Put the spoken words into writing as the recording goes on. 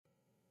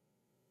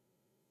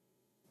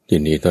ยิ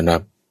นดีต้อนรั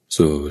บ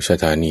สู่ส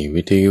ถานี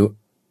วิทยุ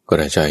ก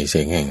ระจายเสี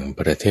ยงแห่งป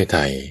ระเทศไท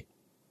ย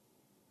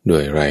ด้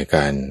วยรายก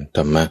ารธ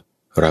รรม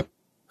รับ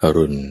อ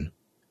รุณ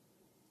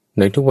ใ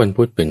นทุกวัน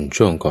พุธเป็น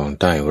ช่วงของ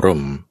ใต้ร่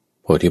ม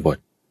โพธิบท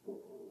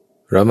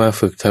เรามา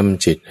ฝึกท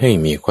ำจิตให้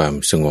มีความ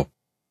สงบ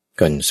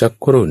กันสัก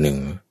ครู่หนึ่ง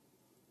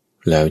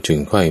แล้วจึง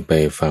ค่อยไป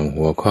ฟัง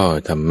หัวข้อ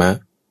ธรรมะ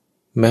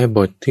แม้บ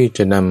ทที่จ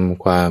ะน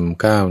ำความ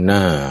ก้าวหน้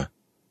า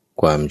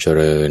ความเจ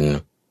ริญ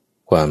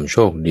ความโช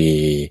คดี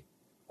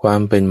ควา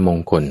มเป็นมง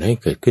คลให้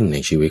เกิดขึ้นใน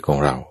ชีวิตของ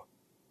เรา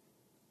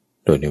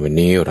โดยในวัน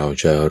นี้เรา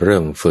จะเริ่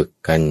มฝึก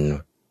กัน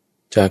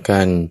จากก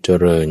ารเจ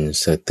ริญ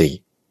สติ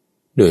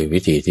ด้วยวิ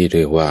ธีที่เ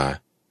รียกว่า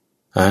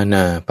อาน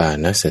าปา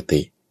นส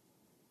ติ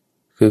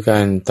คือกา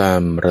รตา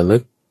มระลึ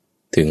ก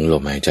ถึงล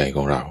มหายใจข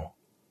องเรา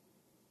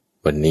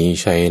วันนี้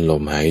ใช้ล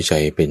มหายใจ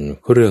เป็น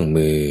เครื่อง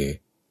มือ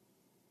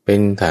เป็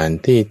นฐาน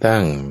ที่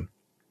ตั้ง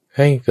ใ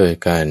ห้เกิด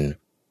การ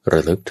ร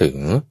ะลึกถึง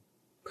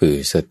คือ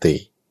สติ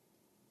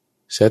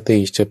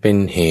จะเป็น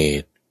เห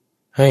ตุ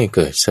ให้เ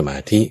กิดสมา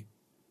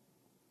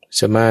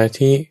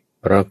ธิ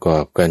ประกอ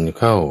บกัน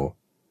เข้า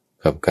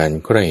กับการ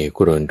ใคร่ค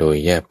รวญโดย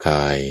แยบค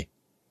าย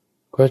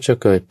ก็จะ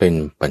เกิดเป็น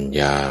ปัญ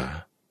ญา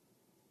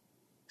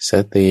ส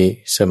ติ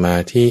สมา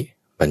ธิ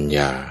ปัญญ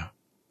า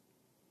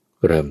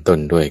เริ่มต้น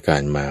ด้วยกา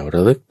รมาร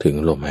ะลึกถึง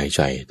ลมหายใ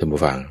จท่าน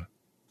ผู้ฟัง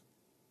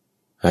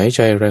หายใจ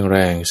แร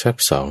งๆสัก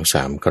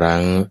 2-3 ครั้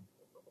ง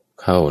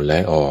เข้าและ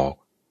ออก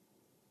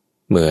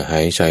เมื่อห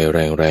ายใจ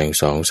แรง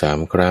ๆ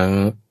 2-3 ครั้ง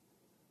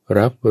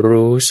รับ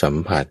รู้สัม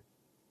ผัส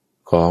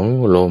ของ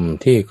ลม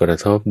ที่กระ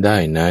ทบได้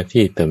ณ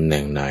ที่ตำแห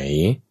น่งไหน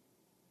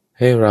ใ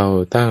ห้เรา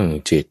ตั้ง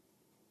จิต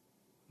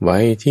ไว้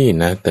ที่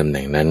ณตำแห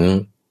น่งนั้น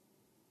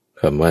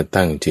คำว่า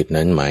ตั้งจิต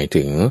นั้นหมาย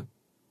ถึง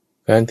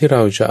การที่เร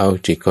าจะเอา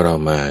จิตของเรา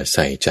มาใ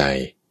ส่ใจ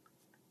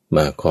ม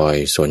าคอย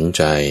สนใ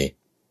จ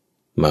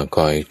มาค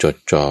อยจด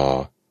จ่อ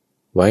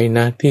ไว้ณ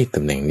ที่ต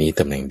ำแหน่งนี้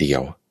ตำแหน่งเดีย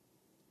ว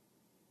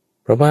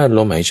เพราะว่าล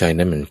มหายใจ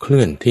นั้นมันเค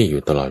ลื่อนที่อ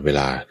ยู่ตลอดเว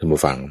ลาท่าน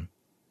ผู้ฟัง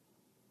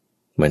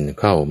มัน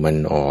เข้ามัน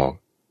ออก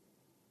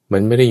มั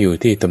นไม่ได้อยู่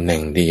ที่ตำแหน่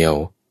งเดียว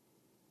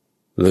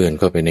เลื่อนเ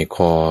ข้าไปในค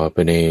อไป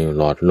ในห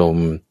ลอดลม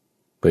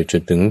ไปจ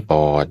นถึงป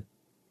อด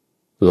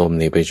ลม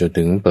นี่ไปจน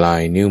ถึงปลา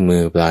ยนิ้วมื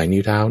อปลาย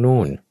นิ้วเท้า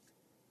นู่น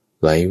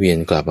ไหลเวียน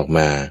กลับออกม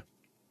า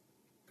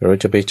เรา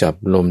จะไปจับ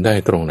ลมได้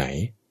ตรงไหน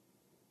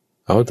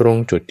เอาตรง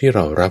จุดที่เร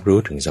ารับรู้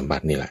ถึงสัมผั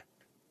สนี่แหละ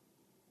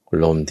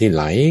ลมที่ไ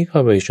หลเข้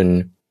าไปจน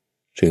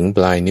ถึงป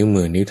ลายนิ้ว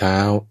มือนิ้วเท้า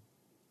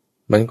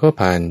มันก็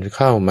ผ่านเ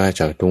ข้ามา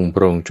จากตรงโพ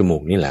รงจมู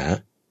กนี่แหละ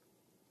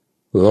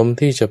ลม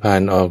ที่จะผ่า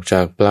นออกจ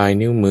ากปลาย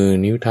นิ้วมือ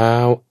นิ้วเท้า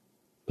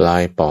ปลา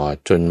ยปอด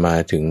จนมา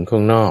ถึงข้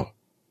างนอก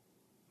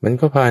มัน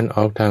ก็ผ่านอ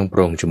อกทางโพร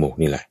งจมูก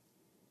นี่แหละ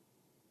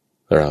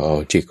เราเอา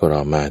จิตของเร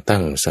ามาตั้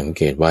งสังเ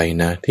กตไว้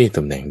นะที่ต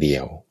ำแหน่งเดี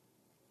ยว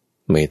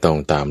ไม่ต้อง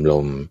ตามล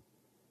ม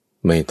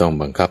ไม่ต้อง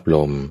บังคับล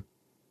ม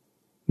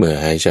เมื่อ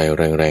หายใจ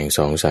แรงๆ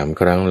 2-3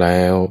 ครั้งแล้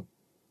ว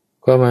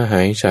ก็มาห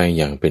ายใจ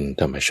อย่างเป็น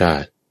ธรรมชา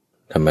ติ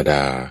ธรรมด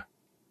า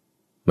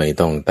ไม่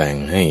ต้องแต่ง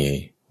ให้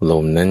ล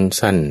มนั้น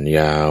สั้น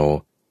ยาว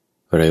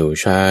เร็ว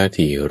ช้า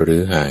ถี่หรื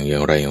อห่างอย่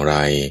างไร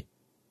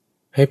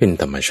ให้เป็น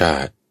ธรรมชา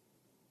ติ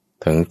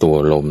ทั้งตัว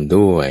ลม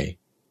ด้วย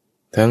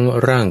ทั้ง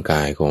ร่างก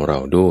ายของเรา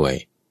ด้วย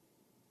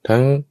ทั้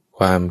งค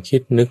วามคิ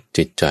ดนึก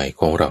จิตใจ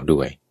ของเราด้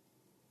วย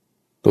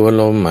ตัว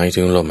ลมหมาย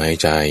ถึงลมหาย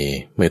ใจ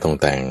ไม่ต้อง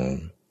แต่ง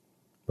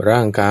ร่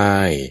างกา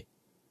ย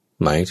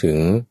หมายถึง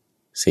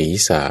ศีร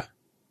ษะ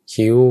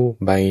คิ้ว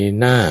ใบ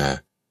หน้า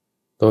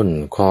ต้น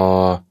คอ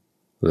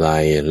ไหล่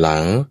หลั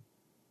ง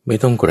ไม่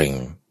ต้องเกร็ง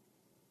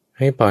ใ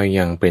ห้ปล่อยอ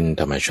ย่างเป็น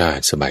ธรรมชา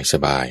ติส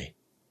บาย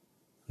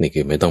ๆนี่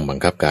คือไม่ต้องบัง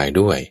คับกาย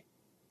ด้วย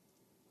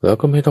แล้ว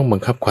ก็ไม่ต้องบั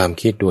งคับความ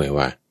คิดด้วย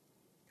ว่า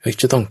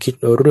จะต้องคิด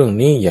เรื่อง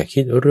นี้อย่า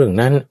คิดเรื่อง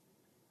นั้น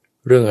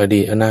เรื่องอ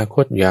ดีตอนาค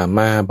ตอย่าม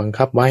าบัง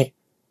คับไว้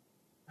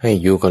ให้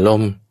อยู่กับล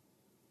ม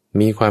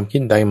มีความคิ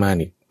ดใดมา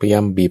นี่พยายา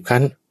มบีบ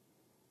คั้น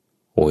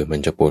โอ้ยมัน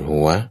จะปวด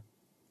หัว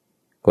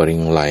เกร็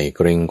งไหล่เ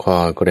กร็งคอ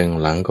เกร็ง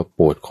หลังก็ป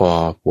วดคอ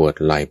ปวด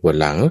ไหล่ปวด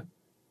หลัง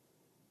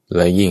แล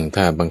ะยิ่ง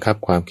ถ้าบังคับ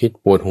ความคิด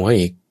ปวดหัว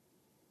อีก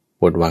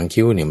ปวดหว่าง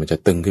คิ้วเนี่ยมันจะ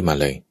ตึงขึ้นมา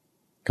เลย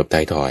กับท้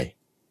ายทอย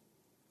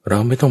เรา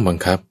ไม่ต้องบัง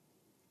คับ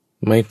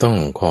ไม่ต้อง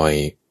คอย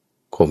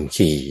ข่ม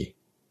ขี่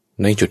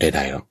ในจุดใ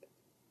ดๆหรอก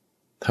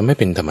ทำให้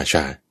เป็นธรรมช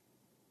าติ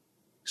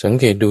สัง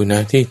เกตดูนะ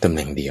ที่ตำแห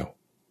น่งเดียว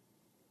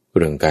เ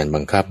รื่องการบั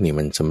งคับนี่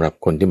มันสำหรับ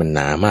คนที่มันหน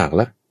ามาก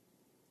ละ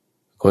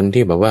คน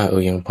ที่แบบว่า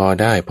ยังพอ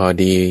ได้พอ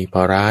ดีพ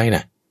อร้ายน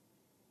ะ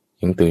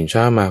ยังตื่นเ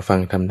ช้ามาฟัง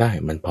ทำได้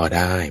มันพอไ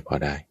ด้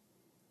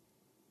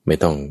ไม่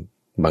ต้อง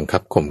บังคั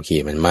บข่ม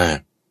ขี่มันมาก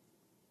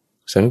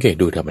สังเกต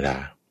ดูธรรมดา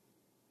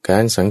กา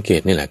รสังเก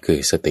ตนี่แหละคือ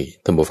สติ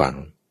ท่านผู้ฟัง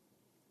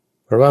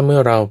เพราะว่าเมื่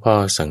อเราพอ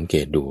สังเก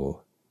ตดู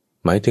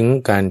หมายถึง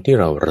การที่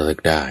เราระลึ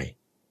กได้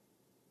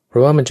เพรา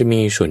ะว่ามันจะมี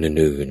ส่วน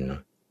อื่น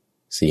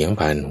ๆเสียง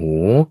ผ่านหู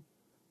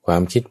ควา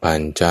มคิดผ่า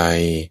นใจ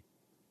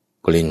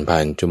กลิ่นผ่า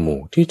นจมู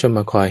กที่จะม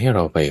าคอยให้เร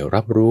าไป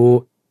รับรู้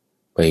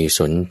ไป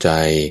สนใจ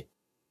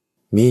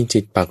มีจิ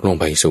ตปักลง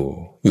ไปสู่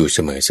อยู่เส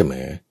ม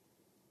อ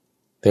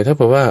แต่ถ้า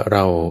บอกว่าเร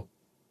า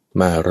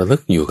มาระลึ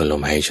กอยู่กับล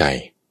มหายใจ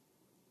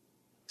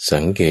สั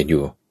งเกตอ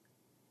ยู่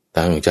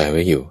ตั้งใจไ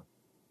ว้อยู่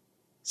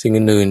สิ่ง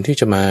อื่นๆที่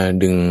จะมา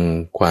ดึง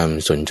ความ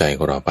สนใจข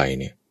องเราไป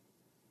เนี่ย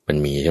มัน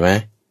มีใช่ไหม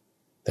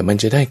แต่มัน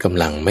จะได้ก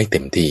ำลังไม่เต็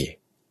มที่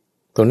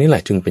ตรงนี้แหล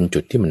ะจึงเป็นจุ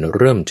ดที่มันเ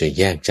ริ่มจะ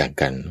แยกจาก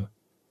กัน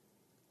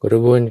กระ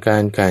บวนก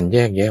ารแย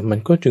กแยะมัน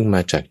ก็จึงม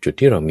าจากจุด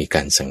ที่เรามีก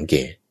ารสังเก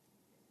ต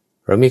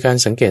เรามีการ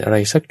สังเกตอะไร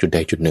สักจุดใด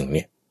จุดหนึ่งเ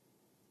นี่ย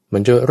มั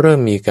นจะเริ่ม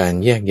มีการ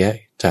แยกแยะ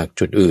จาก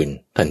จุดอื่น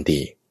ทันที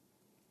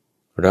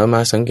เราม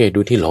าสังเกต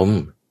ดูที่ลม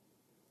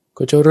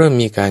ก็จะเริ่ม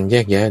มีการแย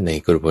กแยะใน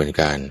กระบวน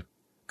การ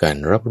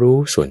รับรู้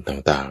ส่วน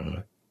ต่าง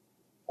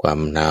ๆความ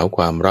หนาวค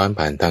วามร้อน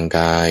ผ่านทางก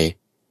าย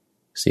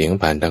เสียง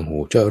ผ่านทางหู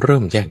จะเริ่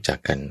มแยกจาก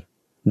กัน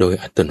โดย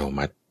อัตโน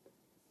มัติ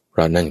เพร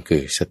าะนั่นคื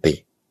อสติ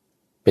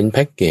เป็นแ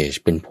พ็กเกจ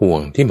เป็นพวง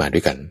ที่มาด้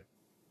วยกัน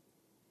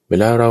เว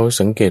ลาเรา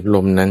สังเกตล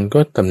มนั้นก็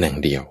ตำแหน่ง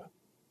เดียว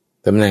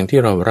ตำแหน่งที่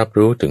เรารับ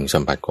รู้ถึงสั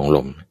มผัสของล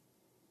ม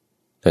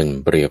ท่าน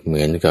เปรียบเห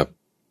มือนกับ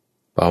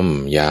ป้อม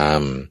ยา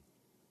ม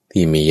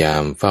ที่มียา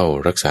มเฝ้า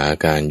รักษา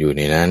การอยู่ใ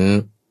นนั้น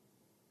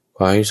ค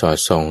อยสอด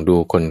ส่องดู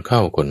คนเข้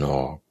าคนอ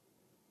อก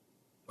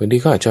บางที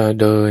ก็อาจจะ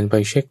เดินไป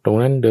เช็คตรง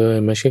นั้นเดิน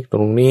มาเช็คต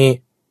รงนี้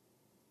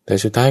แต่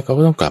สุดท้ายเขา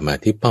ก็ต้องกลับมา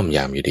ที่ป้อมย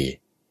ามอยู่ดี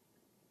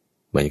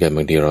เหมือนกันบ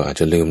างทีเราอาจ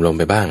จะลืมลม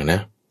ไปบ้างนะ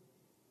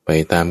ไป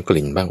ตามก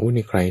ลิ่นบ้าง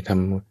นี่ใครท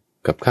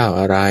ำกับข้าว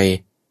อะไร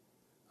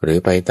หรือ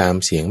ไปตาม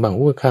เสียงบ้าง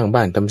ข้างบ้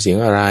านทำเสียง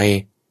อะไร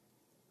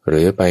ห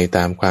รือไปต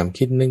ามความ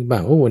คิดนึกบ้า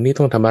งวันนี้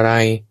ต้องทำอะไร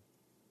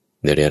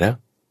เดี๋ยวนะ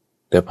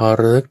แต่พอ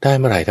ระลึกได้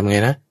เมื่อไหร่ทำไง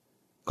นะ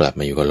กลับ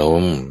มาอยู่กับล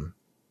ม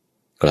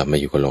กลับมา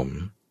อยู่กับลม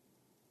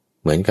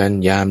เหมือนกัน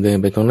ยามเดิน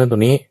ไปตรงนั้นตร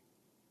งนี้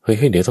เฮ้ย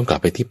เดี๋ยวต้องกลับ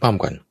ไปที่ป้อม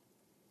ก่อน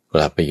ก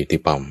ลับไปอยู่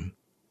ที่ป้อม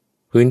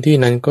พื้นที่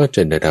นั้นก็จ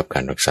ะได้รับกา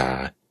รรักษา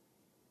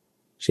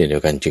เช่นเดีย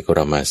วกันจิตเร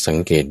ามาสัง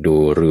เกตดู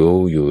รู้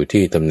อยู่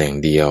ที่ตำแหน่ง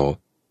เดียว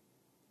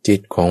จิต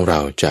ของเรา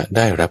จะไ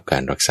ด้รับกา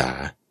รรักษา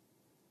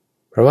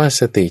เพราะว่า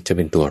สติจะเ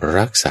ป็นตัว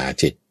รักษา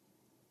จิต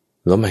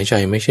ลมหายใจ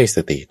ไม่ใช่ส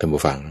ติท่าน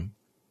ผู้ฟัง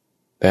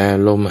แต่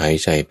ลมหาย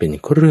ใจเป็น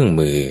เครื่อง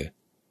มือ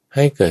ใ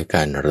ห้เกิดก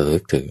ารระลึ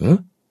กถึง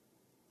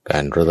กา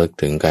รระลึก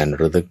ถึงการ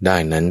ระลึกได้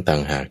นั้นต่า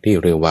งหากที่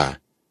เรียกว่า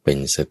เป็น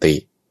สติ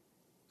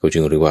ก็จึ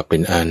งเรียกว่าเป็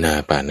นอานา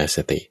ปานส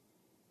ติ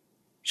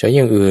ใช้อ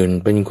ย่างอื่น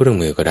เป็นเครื่อง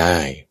มือก็ได้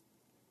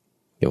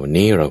เดี๋ยววัน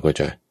นี้เราก็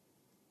จะ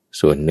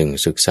ส่วนหนึ่ง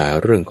ศึกษา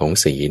เรื่องของ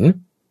ศีล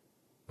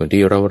บางที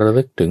เราระ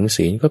ลึกถึง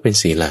ศีลก็เป็น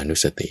ศีลานุ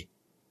สติ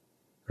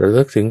ระ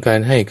ลึกถึงการ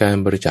ให้การ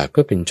บริจาค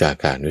ก็เป็นจา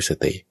กานุส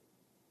ติ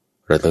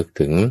ระลึก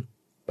ถึง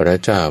พระ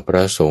เจ้าพร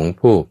ะสงฆ์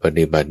ผู้ป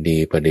ฏิบัติดี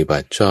ปฏิบั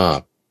ติชอบ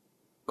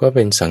ก็เ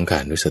ป็นสังขา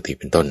นุสติ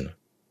เป็นต้น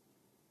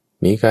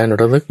มีการ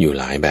ระลึกอยู่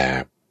หลายแบ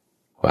บ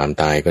ความ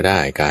ตายก็ได้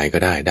กายก็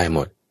ได้หม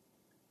ด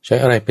ใช้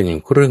อะไรเป็น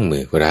เครื่องมื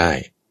อก็ได้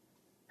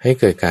ให้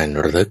เกิดการ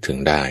ระลึกถึง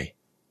ได้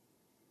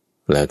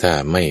แล้วถ้า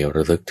ไม่ร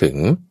ะลึกถึง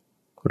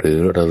หรือ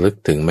ระลึก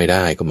ถึงไม่ไ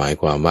ด้ก็หมาย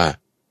ความว่า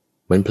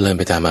มันเพลิน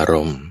ไปตามอาร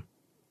มณ์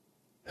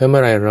ถ้าเมื่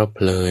อไรเราเพ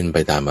ลินไป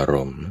ตามอาร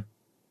มณ์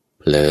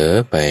เผลอ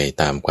ไป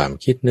ตามความ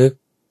คิดนึก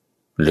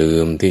ลื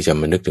มที่จะ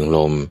มานึกถึงล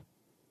ม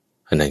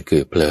อันนั้นคื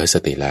อเผลอส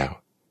ติแล้ว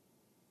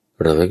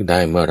ระลึกได้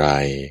เมื่อไร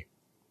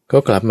ก็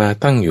กลับมา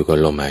ตั้งอยู่กับ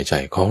ลมหายใจ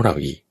ของเรา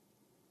อีก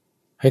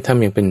ให้ทำ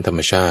อย่างเป็นธรรม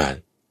ชาติ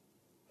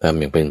ทำ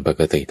อย่างเป็นป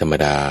กติธรรม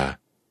ดา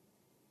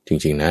จ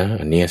ริงๆนะ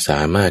อันนี้ส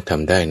ามารถท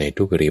ำได้ใน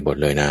ทุกอิริยาบถ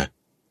เลยนะ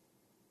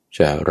จ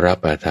ะรับ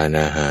ประทาน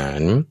อาหาร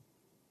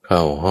เข้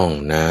าห้อง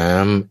น้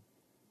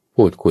ำ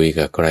พูดคุย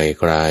กับใ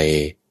คร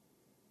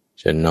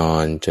ๆจะนอ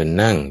นจะ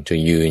นั่งจะ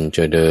ยืนจ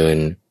ะเดิน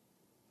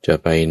จะ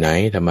ไปไหน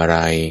ทำอะไร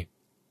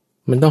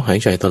มันต้องหาย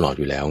ใจตลอด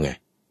อยู่แล้วไง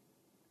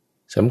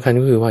สำคัญ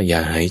ก็คือว่าอย่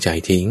าหายใจ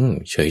ทิ้ง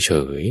เฉ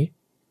ย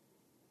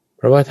ๆเ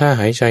พราะว่าถ้า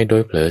หายใจโด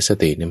ยเผลอส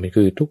ติเนี่ยมัน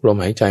คือทุกลม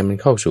หายใจมัน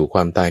เข้าสู่คว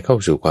ามตายเข้า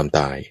สู่ความ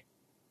ตาย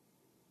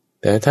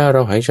แต่ถ้าเร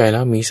าหายใจแ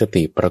ล้วมีส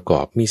ติประกอ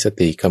บมีส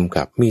ติกำ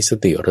กับมีส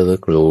ติระลึ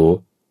กรู้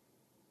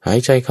หาย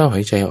ใจเข้าห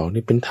ายใจออก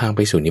นี่เป็นทางไป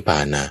สู่นิพพา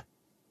นนะ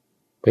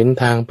เป็น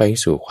ทางไป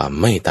สู่ความ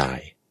ไม่ตาย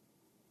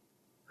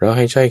เรา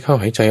หายใจเข้า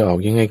หายใจออก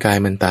ยังไงกาย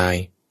มันตาย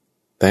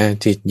แต่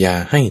จิตอย่า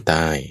ให้ต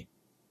าย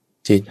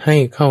จิตให้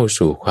เข้า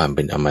สู่ความเ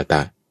ป็นอมต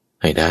ะ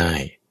ให้ได้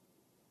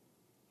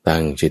ตั้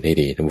งจิตให้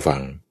ดีท่านผู้ฟั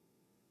ง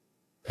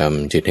ท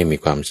ำจิตให้มี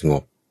ความสง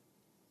บ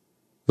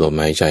ลม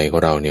หายใจขอ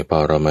งเราเนี่ยพอ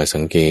เรามาสั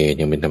งเกต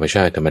ยังเป็นธรรมช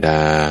าติธรรมดา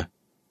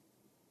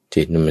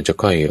จิตมันจะ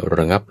ค่อยร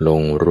ะงับล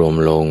งรวม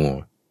ลง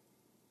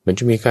มันจ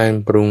ะมีการ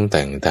ปรุงแ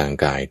ต่งทาง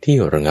กายที่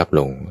ระงับ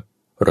ลง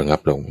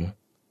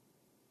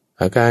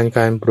อาก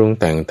ารปรุง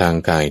แต่งทาง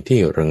กายที่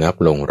ระงับ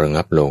ลง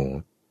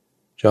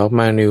จะออก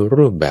มาใน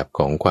รูปแบบข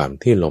องความ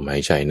ที่ลมหา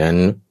ยใจนั้น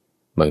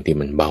บางที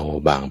มันเบา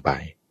บางไป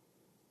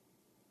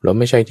ลม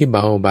หายใจที่เบ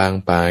าบาง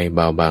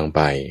ไ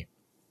ป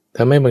ท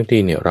ำให้บางที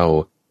เนี่ยเรา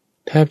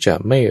แทบจะ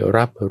ไม่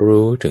รับ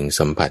รู้ถึง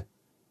สัมผัส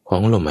ขอ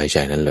งลมหายใจ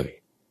นั้นเลย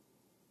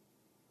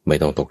ไม่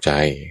ต้องตกใจ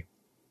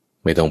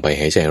ไม่ต้องไป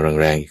หายใจ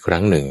แรงๆอีกครั้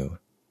งหนึ่ง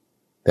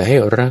แต่ให้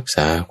รักษ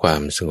าควา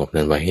มสงบ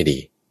นั้นไว้ให้ดี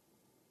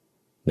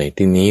ใน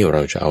ที่นี้เร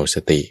าจะเอาส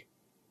ติ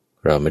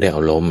เราไม่ได้เอ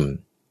าลม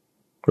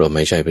ห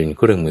ายใจเป็นเ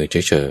ครื่องมือ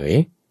เฉย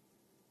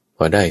ๆพ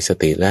อได้ส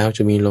ติแล้วจ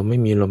ะมีลมไม่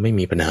มีลมไม่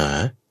มีปัญหา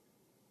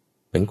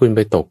เหมือนคุณไป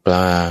ตกปล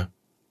า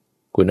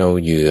คุณเอา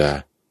เหยื่อ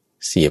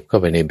เสียบเข้า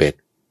ไปในเบ็ด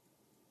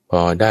พ พ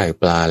อได้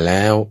ปลาแ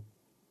ล้ว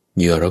เ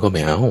หยื่อเราก็ไ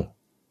ม่เอา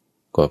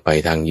ก็ไป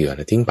ทางเหยื่อแ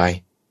ล้วทิ้งไป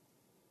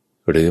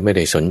หรือไม่ไ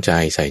ด้สนใจ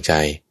ใส่ใจ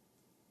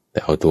แต่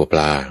เอาตัวป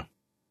ลา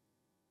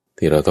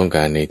ที่เราต้องก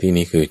ารในที่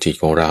นี้คือจิต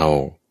ของเรา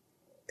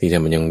ที่จะ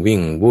มันยังวิ่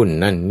งวุ่น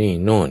นั่นนี่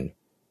โน่น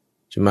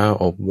จะมา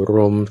อบร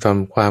มท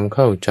ำความเ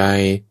ข้าใจ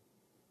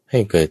ให้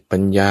เกิดปั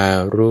ญญา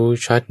รู้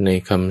ชัดใน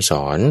คำส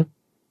อน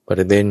ปร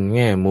ะเด็นแ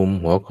ง่มุม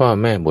หัวข้อ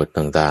แม่บท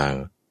ต่าง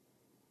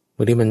ๆบ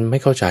างทีมันไม่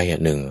เข้าใจ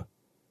หนึ่ง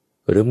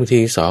หรือบางที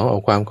สองเอา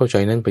ความเข้าใจ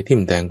นั้นไปทิ่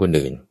มแทงคน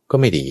อื่นก็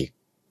ไม่ดี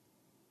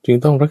จึง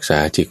ต้องรักษา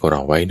จิตของเร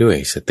าไว้ด้วย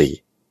สติ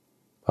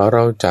พอเร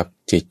าจับ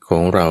จิตขอ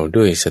งเรา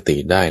ด้วยสติ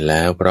ได้แ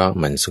ล้วเพราะ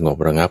มันสงบ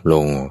ระงับล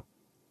ง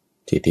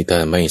จิตที่ถ้า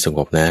ไม่สง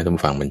บนะท่า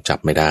นฟังมันจับ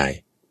ไม่ได้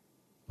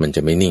มันจ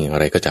ะไม่นิ่งอะ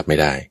ไรก็จับไม่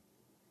ได้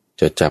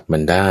จะจับมั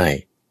นได้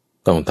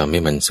ต้องทำให้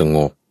มันสง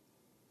บ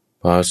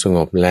พอสง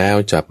บแล้ว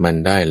จับมัน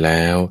ได้แ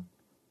ล้ว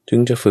จึง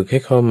จะฝึกให้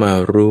เข้ามา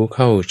รู้เ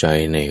ข้าใจ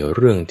ในเ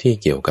รื่องที่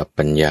เกี่ยวกับ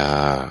ปัญญา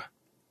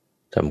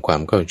ทำควา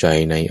มเข้าใจ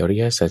ในอริ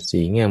ยสัจ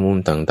สี่แง่มุม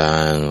ต่า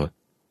ง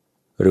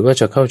ๆหรือว่า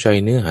จะเข้าใจ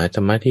เนื้อหาธ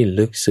รรมะที่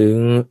ลึกซึ้ง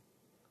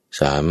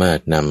สามารถ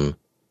น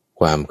ำ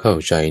ความเข้า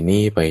ใจ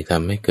นี้ไปท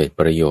ำให้เกิด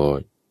ประโยช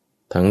น์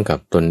ทั้งกับ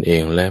ตนเอ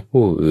งและ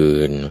ผู้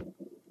อื่น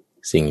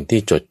สิ่งที่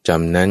จดจ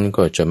ำนั้น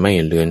ก็จะไม่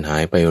เลือนหา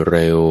ยไปเ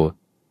ร็ว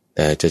แ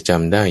ต่จะจ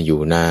ำได้อ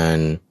ยู่นาน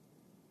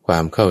ควา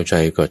มเข้าใจ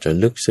ก็จะ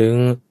ลึกซึ้ง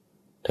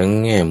ทั้ง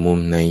แง่มุม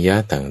นัยยะ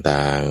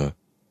ต่าง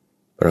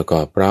ๆประก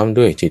อบพร้อม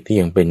ด้วยจิตที่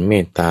ยังเป็นเม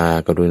ตตา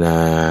กรุณา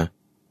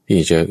ที่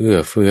จะเอื้อ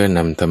เฟื้อน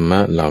ำธรรมะ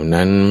เหล่า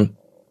นั้น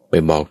ไป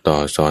บอกต่อ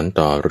สอน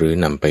ต่อหรือ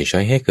นำไปใช้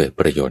ให้เกิด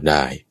ประโยชน์ไ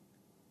ด้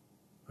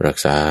รัก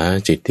ษา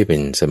จิตที่เป็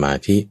นสมา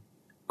ธิ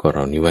ก็เร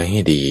านี้ไว้ให้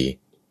ดี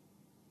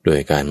โดย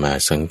การมา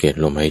สังเกต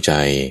ลมหายใจ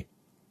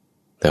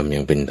ทำอย่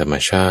างเป็นธรรม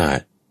ชา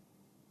ติ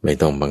ไม่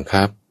ต้องบัง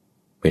คับ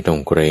ไม่ต้อง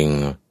เกรง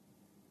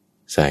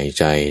ใส่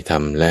ใจท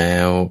ำแล้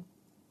ว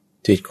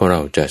จิตของเร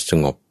าจะส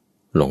งบ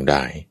ลงไ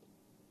ด้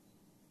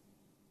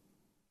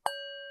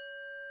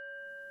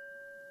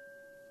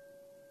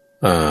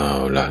เอา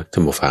ล่ะท่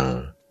านผู้ฟัง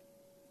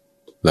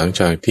หลัง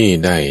จากที่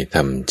ได้ท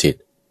ำจิต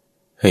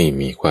ให้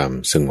มีความ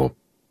สงบ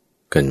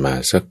กันมา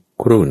สัก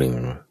ครู่หนึ่ง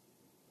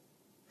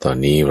ตอน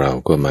นี้เรา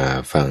ก็มา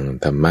ฟัง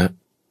ธรรมะ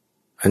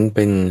อันเ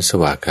ป็นส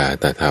วากา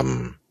ตธรรม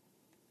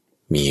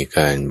มีก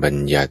ารบัญ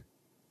ญัติ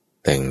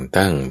แต่ง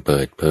ตั้งเปิ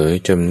ดเผย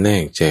จำแน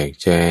กแจก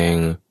แจง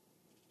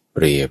เป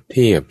รียบเ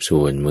ทียบ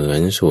ส่วนเหมือ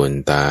นส่วน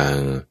ต่าง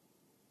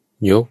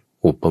ยก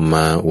อุปม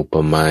าอุป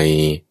ไมย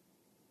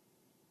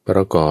ปร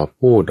ะกอบ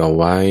พูดเอา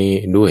ไว้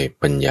ด้วย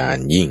ปัญญา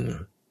ยิ่ง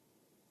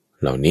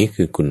เหล่านี้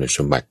คือคุณส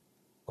มบัติ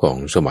ของ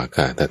สวาก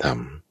าตธรร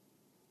ม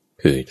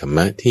คือธรรม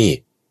ะที่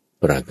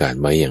ประกาศ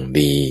ไว้อย่าง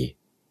ดี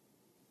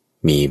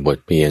มีบท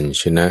เพียร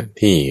ชนะ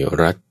ที่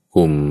รัด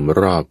กุม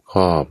รอบค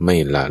อบไม่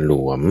ละหล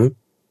วม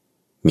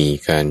มี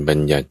การบัญ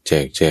ญัติแจ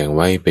กแจงไ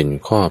ว้เป็น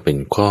ข้อเป็น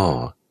ข้อ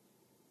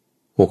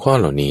หัวข้อ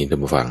เหล่านี้ท่าน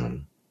ผู้ฟัง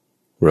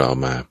เรา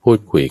มาพูด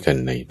คุยกัน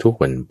ในทุก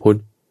วันพุธ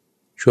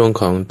ช่วง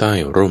ของใต้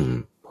ร่ม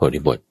โพ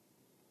ธิบท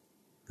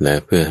และ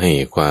เพื่อให้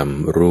ความ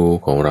รู้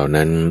ของเรา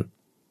นั้น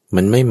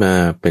มันไม่มา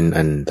เป็น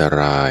อันต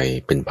ราย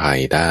เป็นภัย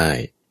ได้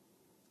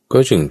ก็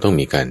จึงต้อง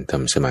มีการท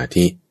ำสมา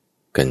ธิ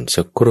กัน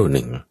สักครู่ห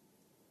นึ่ง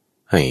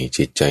ให้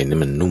จิตใจนั้น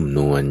มันนุ่มน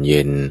วลเ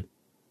ย็น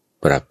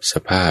ปรับส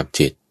ภาพ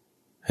จิต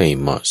ให้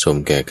เหมาะสม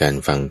แก่การ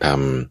ฟังธรร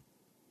ม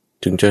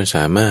จึงจะส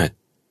ามารถ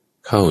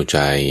เข้าใจ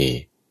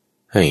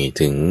ให้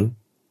ถึง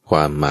คว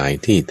ามหมาย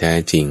ที่แท้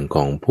จริงข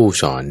องผู้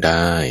สอนไ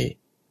ด้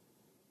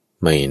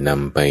ไม่น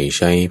ำไปใ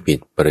ช้ผิด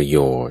ประโย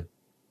ชน์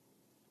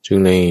จึง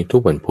ในทุ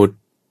กวันพุธ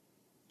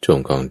ช่วง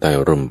ของใต้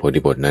ร่มโพ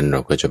ธิบทนั้นเร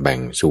าก็จะแบ่ง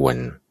ส่วน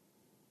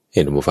ให้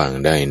ท่านผู้ฟัง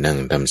ได้นั่ง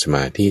ทำสม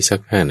าธิสัก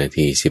5 นา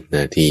ที10 น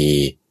าที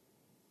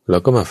แล้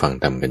วก็มาฟัง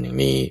ธรรมกันอย่าง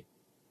นี้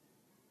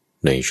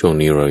ในช่วง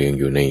นี้เรายัง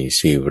อยู่ใน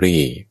ซีรี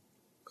ส์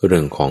เรื่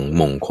องของ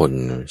มงคล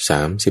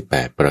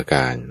38ประก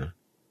าร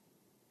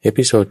เอ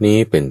พิโซดนี้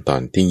เป็นตอ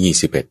นที่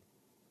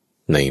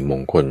21ในม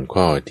งคล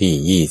ข้อ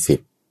ที่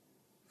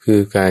20คื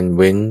อการเ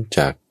ว้นจ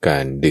ากกา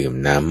รดื่ม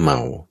น้ำเมา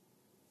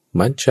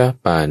มัชฌ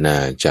ปานา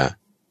จะ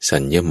สั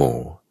ญญโม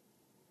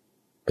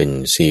เป็น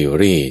ซี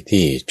รีส์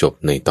ที่จบ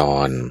ในตอ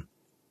น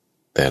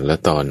แต่ละ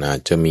ตอนอาจ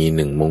จะมี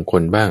1มงค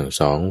ลบ้าง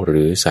2ห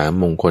รือ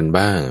3มงคล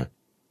บ้าง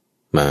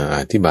มาอ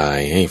ธิบาย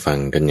ให้ฟัง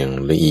กันอย่าง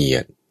ละเอีย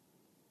ด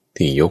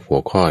ที่ยกหั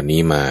วข้อ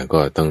นี้มา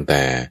ก็ตั้งแ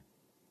ต่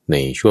ใน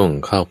ช่วง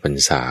เข้าพรร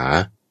ษา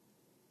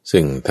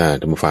ซึ่งถ้า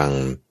ท่านผู้ฟัง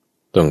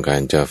ต้องกา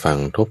รจะฟัง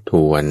ทบท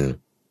วน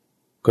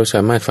ก็ส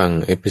ามารถฟัง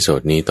เอพิโซ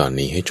ดนี้ตอน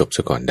นี้ให้จบซ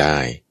ะก่อนได้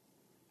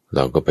เร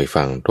าก็ไป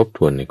ฟังทบท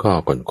วนในข้อ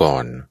ก่อ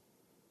น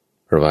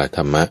ๆเพราะว่าธ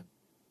รรมะ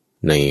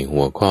ใน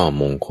หัวข้อ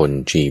มงคล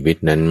ชีวิต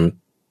นั้น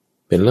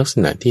เป็นลักษ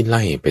ณะที่ไ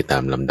ล่ไปตา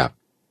มลำดับ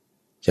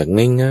จาก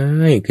ง่า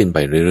ยๆขึ้นไป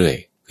เรื่อย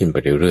ๆขึ้นไป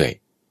เรื่อย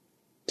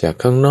ๆจาก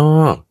ข้างน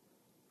อก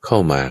เข้า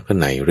มาข้าง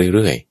ในเ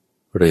รื่อย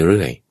ๆเ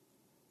รื่อย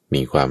ๆ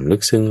มีความลึ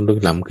กซึ้งลึก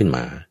ล้ำขึ้นม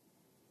า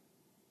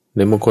ใน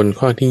มงคล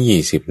ข้อ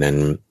ที่20นั้น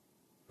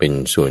เป็น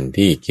ส่วน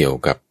ที่เกี่ยว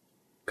กับ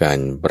การ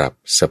ปรับ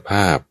สภ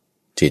าพ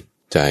จิต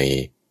ใจ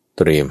เ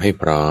ตรียมให้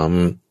พร้อม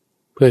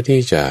เพื่อ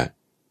ที่จะ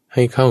ใ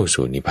ห้เข้า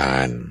สู่นิพพา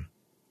น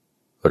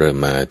เริ่ม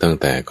มาตั้ง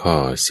แต่ข้อ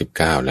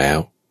19แล้ว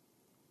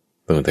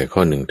ตั้งแต่ข้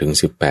อ1ถึง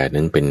18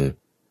นั้นเป็น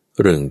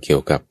เรื่องเกี่ย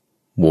วกับ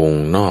วง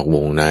นอกว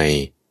งใน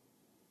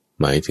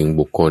หมายถึง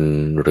บุคคล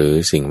หรือ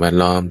สิ่งแวด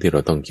ล้อมที่เรา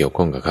ต้องเกี่ยว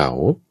ข้องกับเขา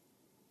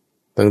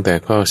ตั้งแต่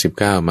ข้อ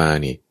19มา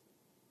นี่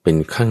เป็น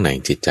ข้างใน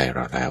จิตใจเร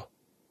าแล้ว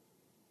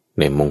ใ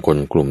นมงคล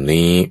กลุ่ม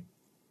นี้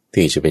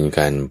ที่จะเป็นก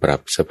ารปรั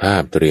บสภา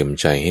พเตรียม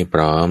ใจให้พ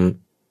ร้อม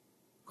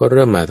ก็เ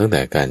ริ่มมาตั้งแ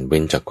ต่การเว้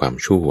นจากความ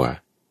ชั่ว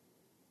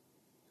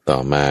ต่อ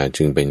มา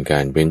จึงเป็นกา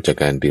รเว้นจาก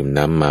การดื่ม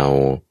น้ำเมา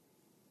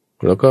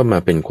แล้วก็มา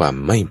เป็นความ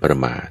ไม่ประ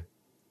มาท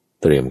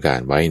เตรียมกา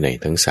รไว้ใน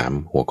ทั้ง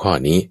3หัวข้อ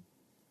นี้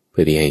เ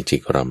พื่อที่ให้จิ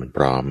ตเรามันพ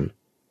ร้อม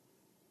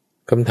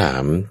คำถา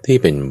มที่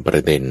เป็นปร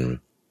ะเด็น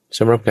ส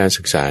ำหรับการ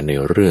ศึกษาใน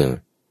เรื่อง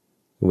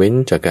เว้น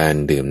จากการ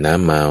ดื่มน้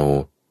ำเมา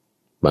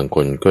บางค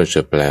นก็จ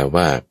ะแปล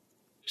ว่า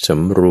ส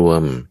ำรว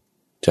ม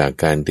จาก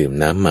การดื่ม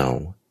น้ำเมา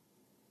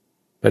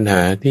ปัญห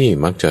าที่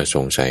มักจะส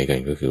งสัยกัน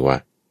ก็คือว่า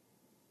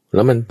แ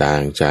ล้วมันต่า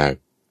งจาก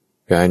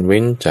การเ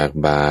ว้นจาก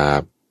บา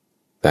ป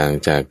ต่าง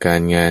จากกา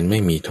รงานไม่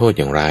มีโทษ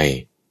อย่างไร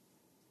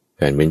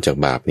การเว้นจาก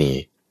บาปนี่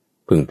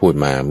เพิ่งพูด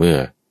มาเมื่อ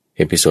เ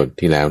อพิโซด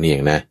ที่แล้วนี่เอ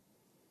งนะ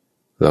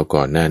แล้ว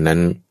ก่อนหน้านั้น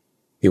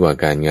ที่ว่า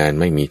การงาน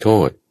ไม่มีโท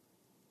ษ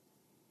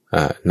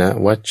ณ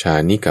วัชชา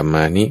นิกัมม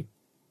านิ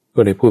ก็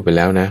ได้พูดไปแ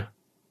ล้วนะ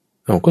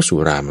ก็สุ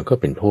รามันก็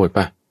เป็นโทษ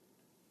ป่ะ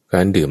ก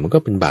ารดื่มมันก็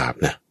เป็นบาป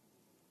นะ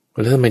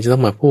แล้วทำไมจะต้อ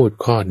งมาพูด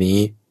ข้อนี้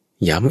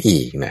ย้ำ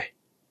อีกนะ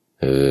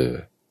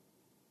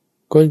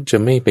ก็จะ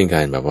ไม่เป็นก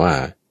ารแบบว่า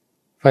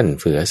ฟั่น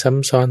เฟือซ้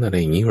ำซ้อนอะไร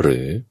อย่างนี้หรื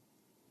อ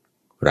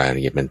รายล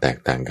ะเอียดมันแตก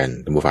ต่างกัน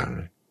ท่านผู้ฟัง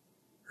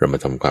เรามา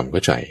ทำความเข้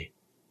าใจ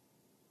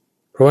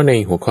เพราะว่าใน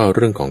หัวข้อเ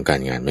รื่องของกา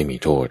รงานไม่มี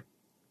โทษ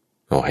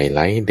เอาไฮไล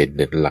ท์เ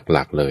ด็ดๆห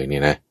ลักๆเลยเนี่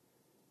ยนะ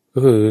ก็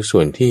คือส่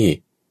วนที่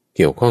เ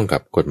กี่ยวข้องกั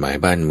บกฎหมาย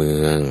บ้านเมื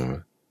อง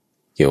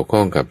เกี่ยวข้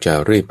องกับจา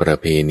รีตประ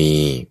เพณี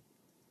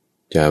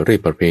จารีต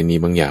ประเพณี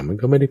บางอย่างมัน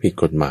ก็ไม่ได้ผิด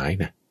กฎหมาย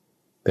นะ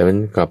แต่มัน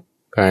กลับ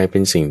กลายเป็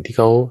นสิ่งที่เ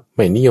ขาไ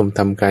ม่นิยมท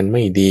ำกันไ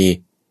ม่ดี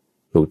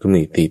ถูกตำห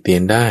นิติเตีย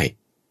นได้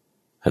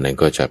อันนั้น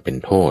ก็จะเป็น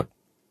โทษ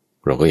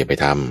เราก็อย่าไป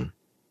ท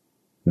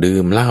ำดื่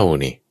มเหล้า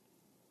นี่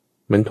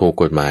มันถูก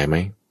กฎหมายไหม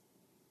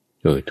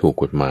ถูก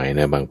กฎหมาย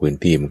นะบางพื้น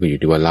ที่มันก็อยู่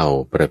ที่ว่าเหล้า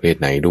ประเภท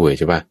ไหนด้วยใ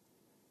ช่ปะ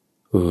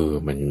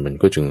มัน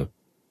ก็จึง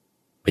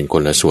เป็นค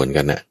นละส่วน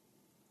กันน่ะ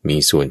มี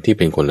ส่วนที่เ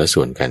ป็นคนละ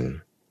ส่วนกัน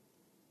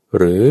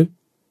หรือ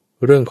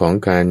เรื่องของ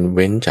การเ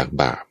ว้นจาก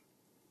บาป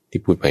ที่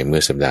พูดไปเมื่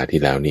อสัปดาห์ที่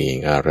แล้วนี่เอง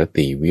อาร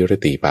ติวิร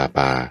ติปาป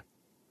า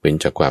เว้น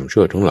จากความ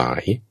ชั่วทั้งหลา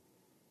ย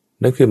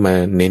นั่นคือมา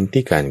เน้น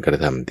ที่การกระ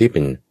ทำที่เป็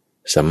น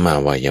สัมมา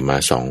วายามะ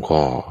2ข้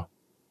อ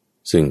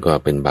ซึ่งก็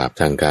เป็นบาป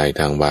ทางกาย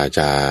ทางวาจ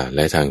าแล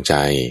ะทางใจ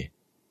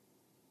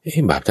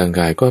บาปทาง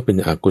กายก็เป็น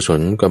อกุศ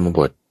ลกรรมบ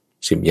ท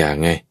10อย่าง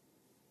ไง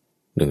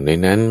หนึ่งใน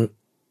นั้น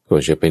ก็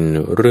จะเป็น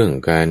เรื่อง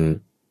การ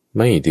ไ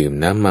ม่ดื่ม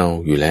น้ำเมา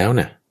อยู่แล้ว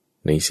นะ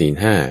ในศีล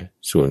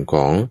5ส่วนข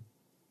อง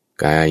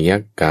กาย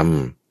กรรม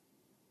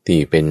ที่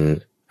เป็น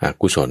อ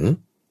กุศล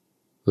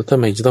แล้วทำ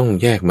ไมจะต้อง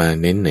แยกมา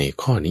เน้นใน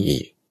ข้อนี้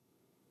อีก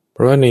เพ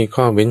ราะว่าใน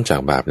ข้อเว้นจา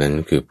กบาปนั้น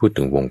คือพูด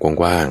ถึงวงก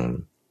ว้าง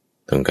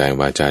ๆทางกาย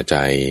วาจาใจ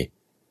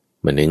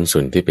มาเน้นส่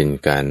วนที่เป็น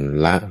การ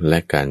ละและ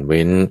การเ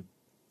ว้น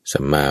สั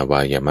มมาวา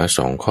ยามะ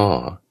2ข้อ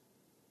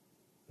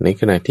ใน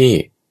ขณะที่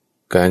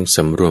การส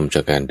ำรวมจ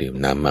ากการดื่ม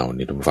น้ำเมาใน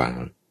ทุกฝั่ง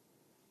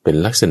เป็น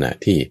ลักษณะ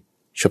ที่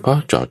เฉพาะ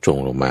เจาะจง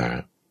ลงมา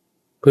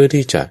เพื่อ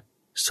ที่จะ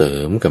เสริ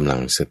มกำลั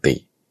งสติ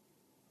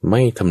ไ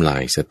ม่ทำลา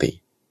ยสติ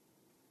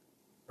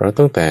เพราะ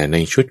ตั้งแต่ใน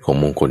ชุดของ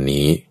มงคล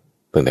นี้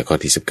ตั้งแต่ข้อ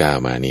ที่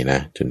19มานี่นะ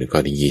จนถึงข้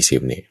อที่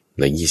20เนี่ย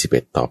และ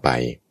21ต่อไป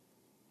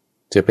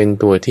จะเป็น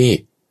ตัวที่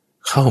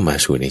เข้ามา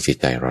สู่ในจิต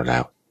ใจเราแล้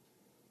ว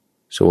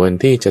ส่วน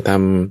ที่จะท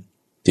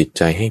ำจิตใ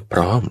จให้พ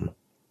ร้อม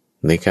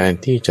ในการ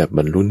ที่จะบ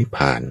รรลุนิพพ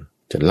าน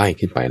จะไล่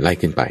ขึ้น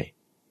ไป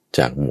จ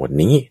ากหมวด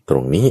นี้ตร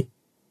งนี้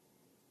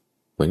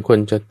เหมือนคน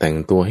จะแต่ง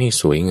ตัวให้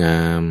สวยงา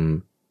ม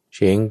เ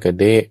ช้งกระ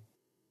เดะ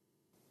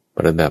ป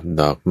ระดับ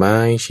ดอกไม้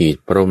ฉีด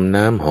พรม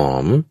น้ำหอ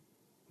ม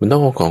มันต้อ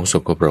งเอาของส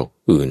กปรก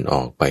อื่นอ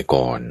อกไป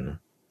ก่อน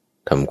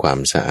ทำความ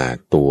สะอาด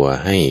ตัว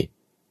ให้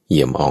เ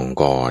ยี่ยมอ่อง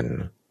ก่อน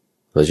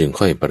แล้วจึง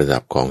ค่อยประดั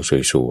บของ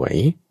สวย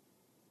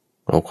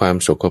ๆเอาความ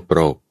สกปร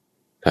ก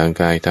ทาง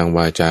กายทางว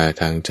าจา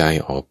ทางใจ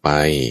ออกไป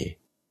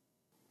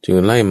จึง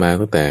ไล่มา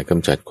ตั้งแต่ก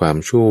ำจัดความ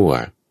ชั่ว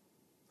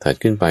ถัด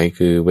ขึ้นไป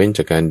คือเว้นจ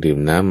ากการดื่ม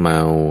น้ำเม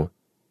า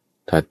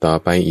ถัดต่อ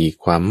ไปอีก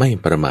ความไม่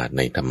ประมาทใ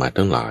นธรรมะ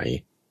ทั้งหลาย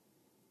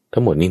ทั้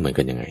งหมดนี้เหมือน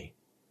กันยังไง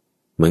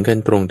เหมือนกัน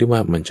ตรงที่ว่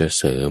ามันจะ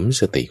เสริม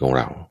สติของเ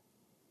รา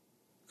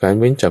การ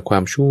เว้นจากควา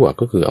มชั่ว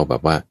ก็คือเอาแบ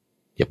บว่า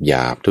หย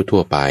าบๆทั่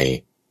วๆไป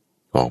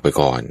ออกไป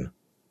ก่อน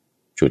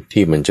จุด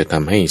ที่มันจะท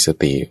ำให้ส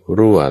ติ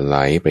รั่วไหล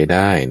ไปไ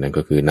ด้นั่น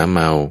ก็คือน้ำเ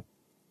มา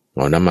เอ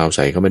าน้ำเมาใ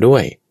ส่เข้ามาด้ว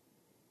ย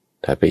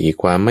ถัดไปอีก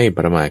ความไม่ป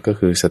ระมาทก็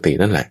คือสติ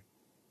นั่นแหละ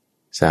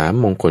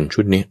3มงคล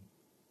ชุดนี้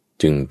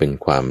จึงเป็น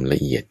ความละ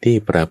เอียดที่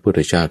พระพุทธ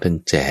เจ้าท่าน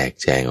แจก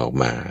แจงออก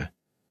มา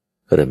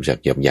เริ่มจาก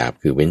หยาบ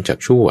ๆคือเว้นจาก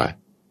ชั่ว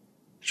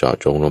เจาะ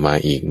จงลงมา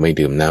อีกไม่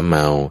ดื่มน้ำเม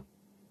า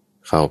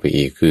เข้าไป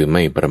อีกคือไ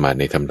ม่ประมาท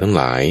ในธรรมทั้ง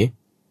หลาย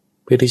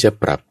เพื่อที่จะ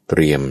ปรับเต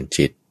รียม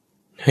จิต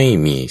ให้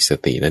มีส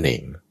ตินั่นเอ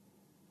ง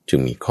จึง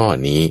มีข้อ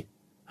นี้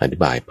อธิ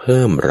บายเ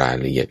พิ่มราย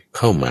ละเอียดเ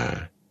ข้ามา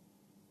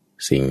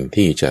สิ่ง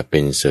ที่จะเป็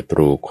นศัต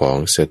รูของ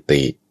ส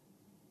ติ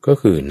ก็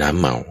คือน้ำ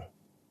เมา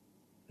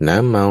น้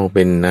ำเมาเ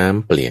ป็นน้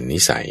ำเปลี่ยนนิ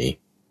สัย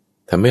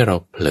ทำให้เรา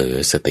เผลอ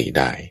สติไ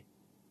ด้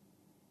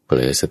เผล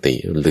อสติ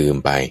ลืม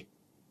ไป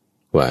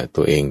ว่า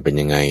ตัวเองเป็น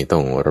ยังไงต้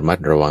องระมัด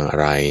ระวังอะ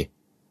ไร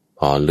พ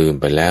อลืม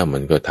ไปแล้วมั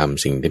นก็ท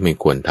ำสิ่งที่ไม่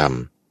ควรท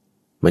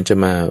ำมันจะ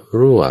มา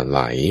รั่วไห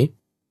ล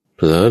เผ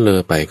ลอเล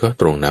อไปก็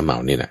ตรงน้ำเมา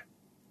นี่แหละ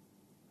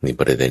นี่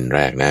ประเด็นแร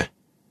กนะ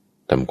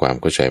ทำความ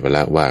เข้าใจไปแ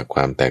ล้วว่าคว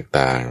ามแตก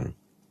ต่าง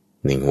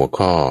ในหัว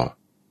ข้อ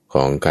ข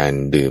องการ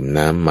ดื่ม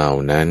น้ำเมา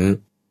นั้น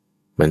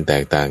มันแต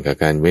กต่างกับ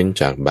การเว้น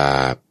จากบ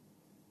าป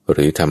ห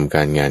รือทำก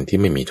ารงานที่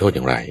ไม่มีโทษอ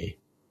ย่างไร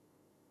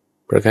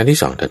ประการที่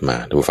สองถัดมา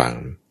ดูฟัง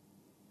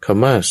ค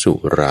ำว่าสุ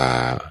รา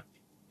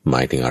หม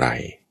ายถึงอะไร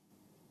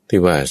ที่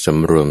ว่าส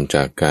ำรวมจ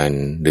ากการ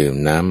ดื่ม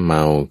น้ำเม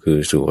าคือ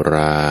สุร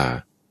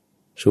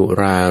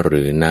าห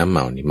รือน้ำเม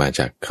านี่มา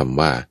จากคำ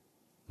ว่า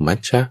มัช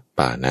ฌะป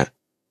านะ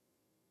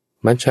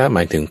มัชฌะหม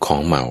ายถึงขอ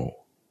งเมา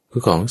คื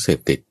อของเสพ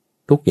ติด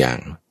ทุกอย่าง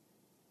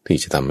ที่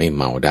จะทำให้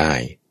เมาได้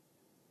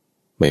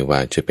ไม่ว่า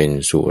จะเป็น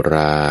สุร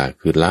า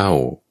คือเหล้า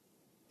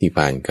ที่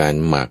ผ่านการ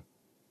หมัก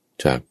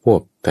จากพว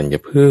กธัญ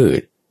พื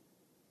ช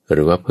ห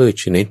รือว่าพืช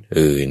ชนิด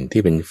อื่น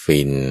ที่เป็น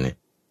ฝิ่น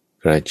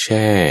กระแ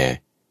ช่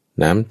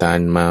น้ำตา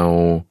ลเมา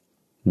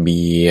เ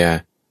บียร์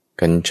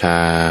กัญช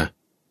า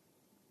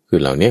คือ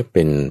เหล่านี้เ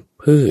ป็น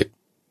พืช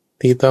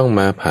ที่ต้อง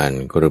มาผ่าน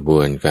กระบว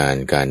นก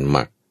ารห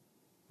มัก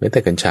แม้แต่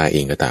กัญชาเอ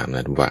งก็ตามน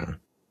ะทุกฝัง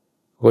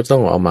ก็ต้อ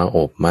งเอามาอ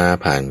บมา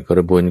ผ่านกร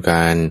ะบวนก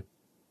าร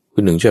คุ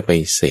ณถึงจะไป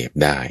เสพ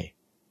ได้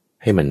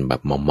ให้มันแบ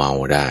บเมา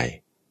ได้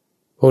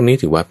พวกนี้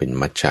ถือว่าเป็น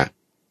มัชฌะ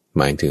ห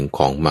มายถึงข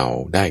องเมา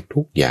ได้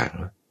ทุกอย่าง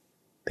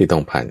ที่ต้อ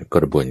งผ่านก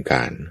ระบวนก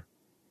าร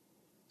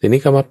ทีนี้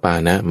คำว่าปา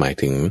นะหมาย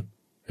ถึง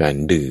การ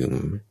ดื่ม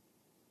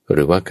ห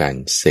รือว่าการ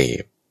เส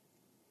พ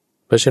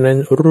เพราะฉะนั้น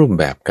รูป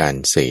แบบการ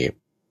เสพ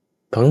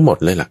ทั้งหมด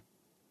เลยล่ะ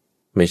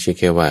ไม่ใช่แ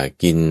ค่ว่า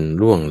กิน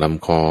ล่วงล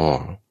ำคอ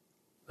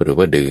หรือ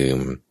ว่าดื่ม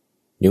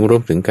ยังรว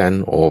มถึงการ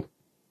อบ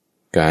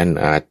การ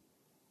อัด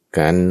ก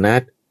ารนั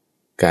ด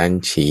การ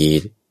ฉี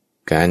ด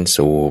การ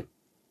สูบ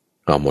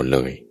เอาหมดเล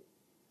ย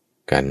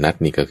การนัด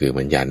นี่ก็คือเห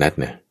มือนยานัด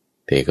นะ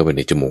เทเข้าไปใ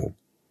นจมูก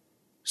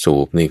สู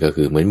บนี่ก็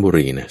คือเหมือนบุห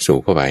รี่นะสู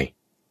บเข้าไป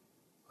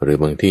หรือ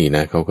บางที่น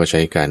ะเขาก็ใ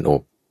ช้การอ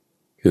บ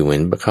คือเหมือ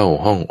นเข้า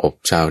ห้องอบ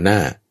ซาวน่า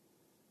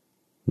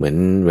เหมือน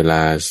เวล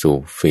าสู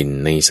บฝิ่น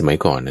ในสมัย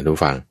ก่อนนะทุก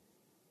ฟัง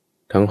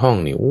ทั้งห้อง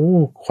นี่โอ้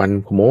ควัน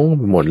ขโมงไ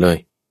ปหมดเลย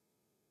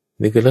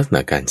นี่คือลักษณ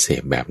ะการเส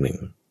พแบบหนึ่ง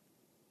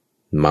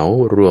เมา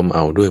รวมเอ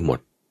าด้วยหมด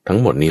ทั้ง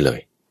หมดนี่เลย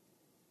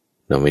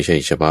เราไม่ใช่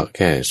เฉพาะแ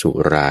ค่สุ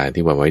รา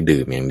ที่ว่าไว้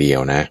ดื่มอย่างเดียว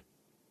นะ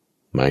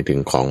หมายถึง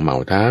ของเมา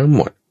ทั้งห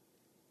มด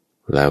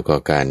แล้วก็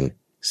การ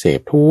เสพ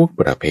ทุก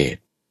ประเภท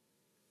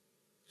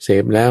เส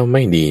พแล้วไ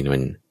ม่ดีมั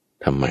น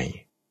ทำไ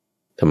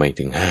ม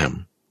ถึงห้าม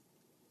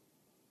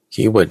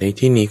คีย์เวิร์ดใน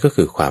ที่นี้ก็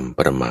คือความ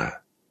ประมาท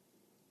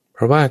เพ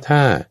ราะว่าถ้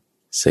า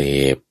เส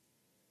พ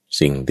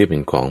สิ่งที่เป็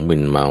นของมึ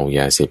นเมาย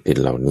าเสพติด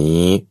เหล่า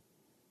นี้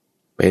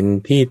เป็น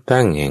ที่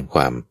ตั้งแห่งคว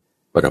าม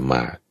ประม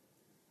าท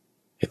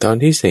ตอน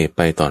ที่เสพไ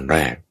ปตอนแร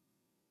ก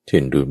เช่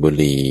นดูดบุ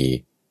หรี่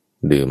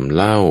ดื่มเ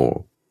หล้า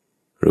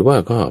หรือว่า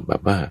ก็แบ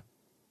บว่า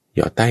หย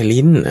อดใต้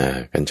ลิ้น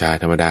กัญชา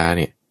ธรรมดาเ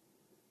นี่ย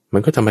มั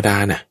นก็ธรรมดา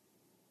นะ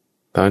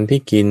ตอนที่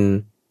กิน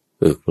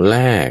อึกแร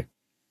ก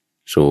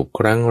สูบค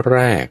รั้งแร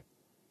ก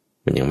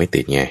มันยังไม่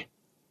ติดไง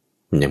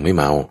มันยังไม่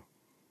เมา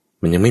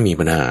มันยังไม่มี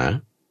ปัญหา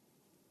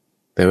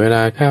แต่เวล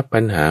าถ้าปั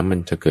ญหามัน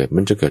จะเ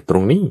กิดตร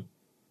งนี้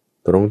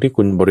ตรงที่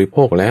คุณบริโภ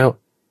คแล้ว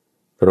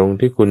ตรง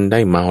ที่คุณได้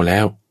เมาแล้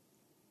ว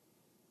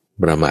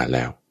ประมาทแ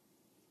ล้ว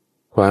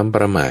ความป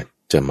ระมาท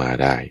จะมา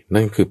ได้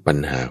นั่นคือปัญ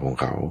หาของ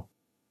เขา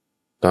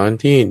ตอน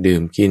ที่ดื่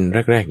มกิน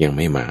แรกๆยังไ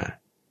ม่มา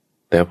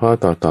แต่พอ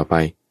ต่อไป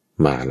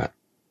มาละ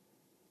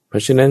เพรา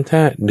ะฉะนั้นถ้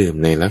าดื่ม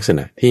ในลักษณ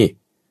ะที่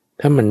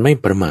ถ้ามันไม่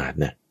ประมาท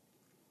นะ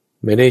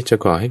ไม่ได้จะ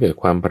ก่อให้เกิด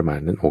ความประมาท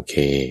นั้นโอเค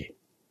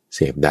เส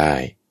พได้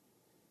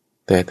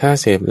แต่ถ้า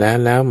เสพแ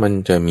ล้วมัน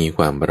จะมีค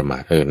วามประมา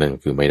ทนั่น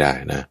คือไม่ได้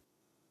นะ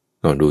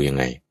ลองดูยัง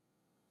ไง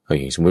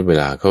อย่างสมมติเว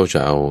ลาเขาจะ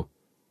เอา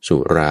สุ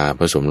รา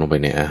ผสมลงไป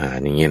ในอาหาร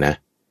อย่างเงี้ยนะ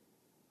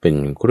เป็น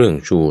เครื่อง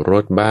ชูร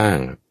สบ้าง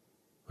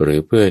หรือ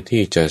เพื่อ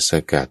ที่จะส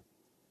กัด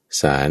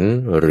สาร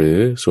หรือ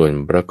ส่วน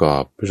ประกอ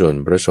บส่วน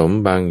ผสม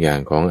บางอย่าง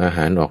ของอาห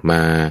ารออกม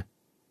า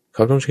เข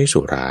าต้องใช้สุ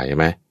ราใช่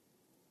ไหม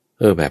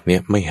แบบนี้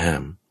ไม่ห้า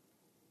ม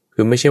คื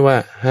อไม่ใช่ว่า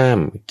ห้าม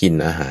กิน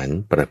อาหาร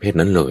ประเภท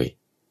นั้นเลย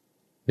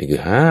นี่คื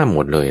อห้ามหม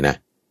ดเลยนะ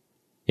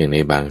อย่างใน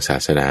บางศา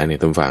สนาเนี่ย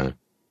ท่านฟัง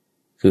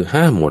คือ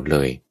ห้ามหมดเล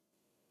ย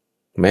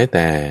แม้แ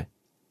ต่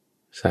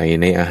ใส่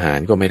ในอาหาร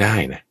ก็ไม่ได้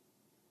นะ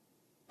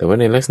แต่ว่า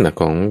ในลักษณะ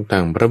ของทา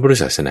งพระพุทธ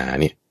ศาสนา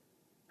เนี่ย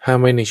ห้าม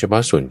ไว้ในเฉพา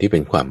ะส่วนที่เป็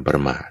นความปร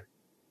ะมาท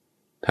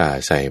ถ้า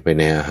ใส่ไป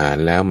ในอาหาร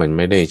แล้วมันไ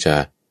ม่ได้จะ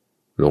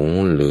หลง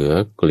เหลือ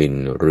กลิ่น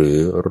หรือ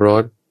ร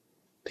ส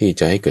ที่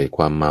จะให้เกิดค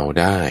วามเมา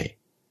ได้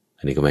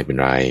อันนี้ก็ไม่เป็น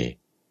ไร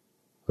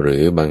หรื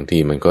อบางที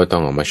มันก็ต้อ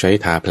งออกมาใช้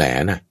ทาแผล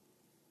นะ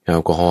แอ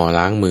ลกอฮอล์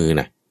ล้างมือ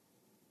นะ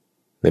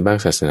ในบาง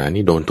ศาสนา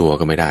นี่โดนตัว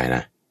ก็ไม่ได้น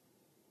ะ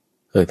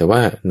แต่ว่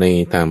าใน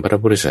ทางพระ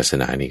พุทธศาส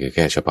นานี่คือแ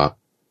ค่เฉพาะ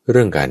เ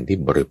รื่องการที่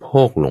บริโภ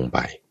คลงไป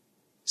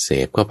เส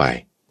พเข้าไป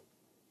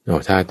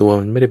ทาตัว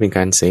มันไม่ได้เป็นก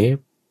ารเสพ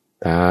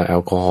ทาแอ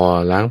ลกอฮอ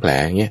ล์ล้างแผล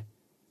เงี้ย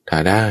ทา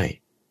ได้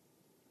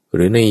ห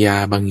รือในยา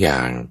บางอย่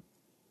าง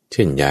เ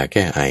ช่นยาแ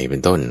ก้ไอเป็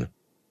นต้น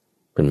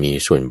มันมี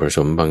ส่วนผส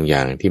มบางอย่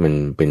างที่มัน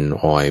เป็น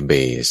ออยล์เบ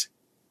ส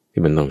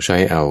ที่มันต้องใช้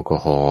แอลกอ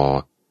ฮอล์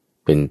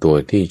เป็นตัว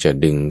ที่จะ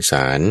ดึงส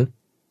าร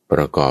ป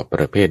ระกอบป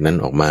ระเภทนั้น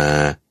ออกมา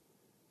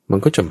มัน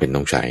ก็จำเป็น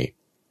ต้องใช้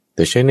แ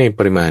ต่ใช้ในป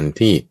ริมาณ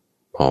ที่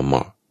พอเหม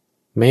าะ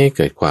ไม่ให้เ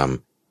กิดความ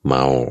เม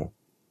า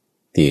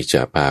ที่จ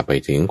ะพาไป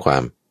ถึงควา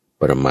ม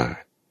ประมาท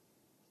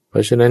เพร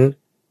าะฉะนั้น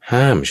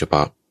ห้ามเฉพ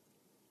าะ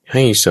ใ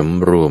ห้ส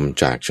ำรวม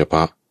จากเฉพ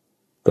าะ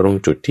ตรง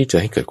จุดที่จะ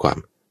ให้เกิดความ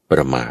ปร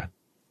ะมาท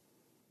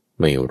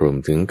ไม่รวม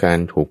ถึงการ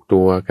ถูก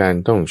ตัวการ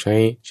ต้องใช้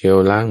เจล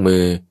ล้างมื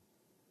อ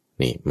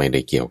นี่ไม่ได้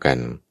เกี่ยวกัน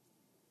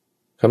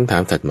คำถา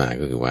มถัดมา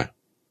ก็คือว่า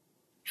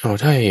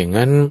ถ้าอย่าง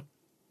นั้น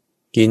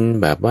กิน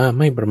แบบว่า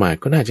ไม่ประมาท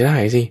ก็น่าจะได้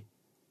สิ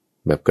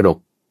แบบกระดก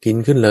กิน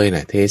ขึ้นเลยน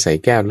ะเทใส่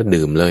แก้วแล้ว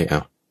ดื่มเลย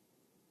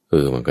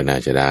มันก็น่า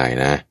จะได้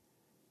นะ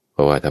เพ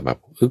ราะว่าถ้าแบบ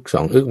อึก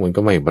2 อึกมัน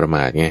ก็ไม่ประม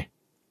าทไง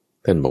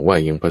ท่านบอกว่า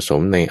ยังผส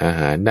มในอา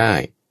หารได้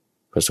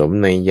ผสม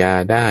ในยา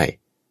ได้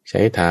ใช้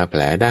ทาแผ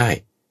ลได้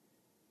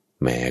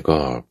แหมก็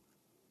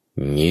อ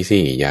ย่างนี้สิ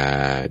ยา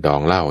ดอ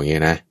งเหล้าอย่างเงี้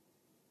ยนะ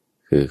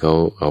คือเขา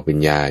เอาเป็น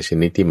ยาช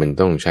นิดที่มัน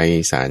ต้องใช้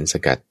สารส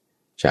กัด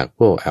จากพ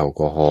วกแอล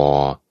กอฮอ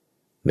ล์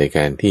ในก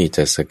ารที่จ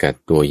ะสกัด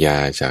ตัวยา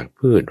จาก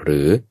พืชหรื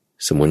อ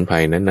สมุนไพร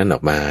นั้นๆอ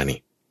อกมานี่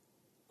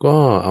ก็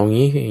เอา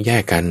งี้แย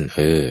กกัน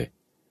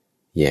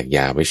แยกย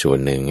าไปส่วน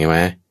หนึ่งใช่ไหม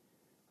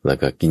แล้ว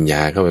ก็กินย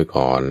าเข้าไป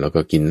ก่อนแล้วก็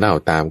กินเหล้า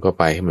ตามเข้า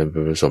ไปให้มันไป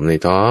ผสมใน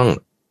ท้อง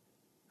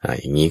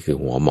อย่างนี้คือ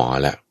หัวหมอ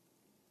ล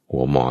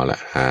ะ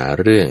หา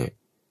เรื่อง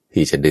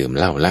ที่จะดื่ม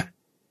เหล้าละ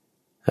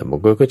บาง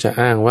คนก็จะ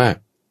อ้างว่า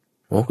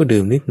ก็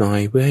ดื่มนิดหน่อย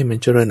เพื่อให้มัน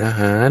เจริญอา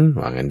หาร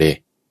ว่างั้นเด้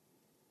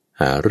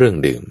หาเรื่อง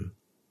ดื่ม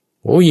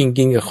ยิ่ง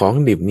กินกับของ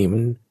ดิบนี่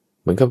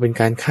มันก็เป็น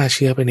การฆ่าเ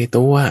ชื้อไปใน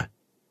ตัว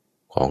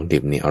ของดิ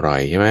บนี่อร่อ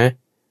ยใช่ไหม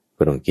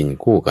ก็ต้องกิน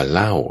คู่กับเห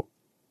ล้า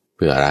เ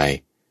พื่ออะไร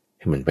ใ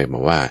ห้มันไปบอ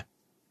กว่า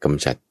ก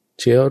ำจัด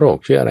เชื้อโรค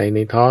เชื้ออะไรใน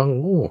ท้อง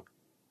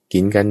กิ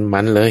นกัน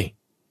มันเลย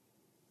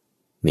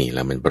นี่แ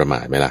ล้วมันประมา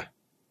ทไหมล่ะ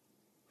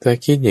ถ้า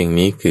คิดอย่าง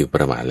นี้คือป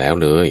ระมาทแล้ว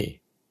เลย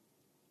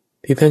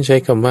ที่ท่านใช้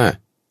คำว่า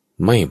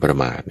ไม่ประ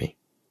มาทนี่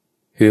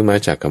คือมา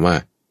จากคำว่า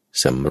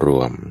สำร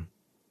วม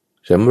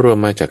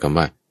มาจากคำ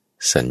ว่า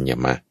สัญญ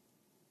มะ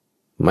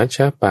มัชฌ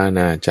ปาน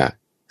าจะ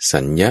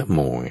สัญญโม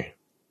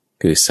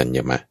คือสัญญ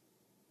มะ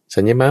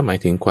หมาย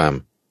ถึงความ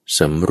ส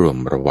ำรวม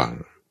ระวัง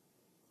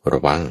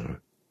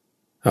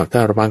ถ้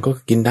าระวังก็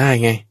กินได้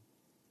ไง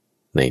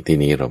ในที่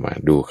นี้เรามา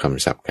ดูค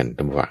ำศัพท์กัน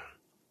ตั้งว่า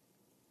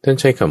ท่าน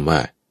ใช้คำว่า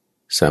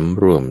ส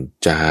ำรวม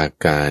จาก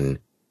การ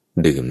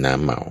ดื่มน้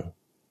ำเมา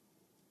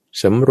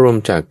สำรวม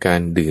จากกา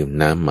รดื่ม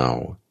น้ำเมา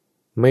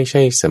ไม่ใ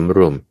ช่สำร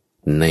วม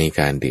ใน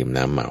การดื่ม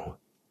น้ำเมา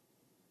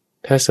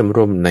ถ้าสำร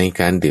วมใน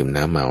การดื่ม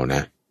น้ำเมาน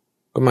ะ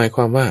ก็หมายค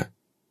วามว่า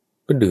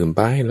ก็ดื่มไ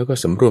ปแล้วก็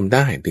สำรวมไ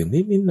ด้ดื่ม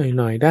นิดๆ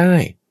หน่อยๆได้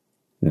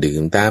ดื่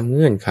มตามเ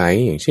งื่อนไข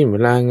อย่างเช่นเว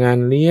ลางาน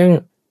เลี้ยง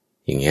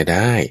อย่างเงี้ยไ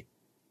ด้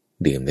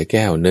ดื่มได้แ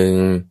ก้วหนึ่ง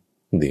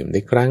ดื่มได้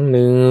ครั้งห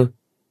นึ่ง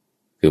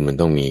คือมัน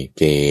ต้องมี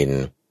เกณ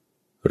ฑ์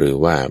หรือ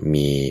ว่า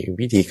มี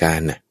วิธีการ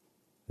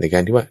ในกา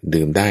รที่ว่า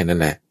ดื่มได้นั่น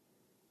แหละ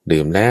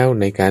ดื่มแล้ว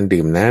ในการ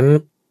ดื่มนั้น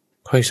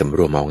ค่อยสำร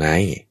วมเอาไง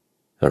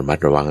ระมัด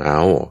ระวังเอ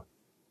า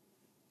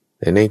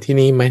แต่ในที่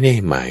นี้ไม่ได้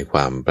หมายคว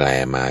ามแปล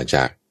มาจ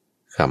าก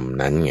ค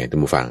ำนั้นไงท่า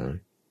นผู้ฟัง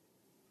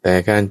แต่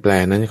การแปล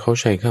นั้นเขา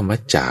ใช้คำว่า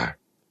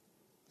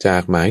จา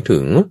กหมายถึ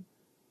ง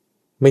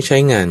ไม่ใช้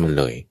งานมัน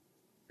เลย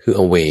คือ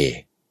away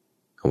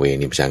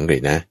นี่ภาษาอังกฤ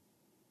ษนะ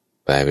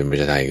แปลเป็นภา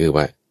ษาไทยคือ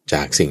ว่าจ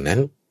ากสิ่งนั้น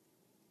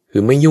คื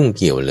อไม่ยุ่ง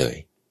เกี่ยวเลย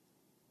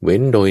เว้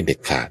นโดยเด็ด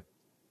ขาด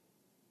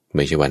ไ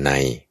ม่ใช่ว่าใน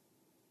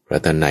เพรา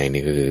ะถ้าใน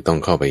นี่คือต้อง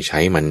เข้าไปใช้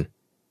มัน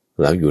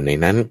แล้วอยู่ใน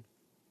นั้น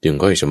จึง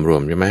ค่อยสำรว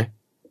มใช่ไหม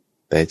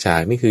แต่จา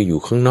กนี่คืออยู่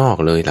ข้างนอก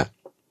เลยล่ะ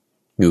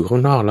อยู่ข้า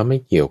งนอกแล้วไม่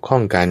เกี่ยวข้อ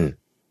งกัน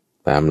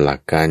ตามหลัก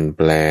การแ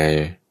ปล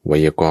ไว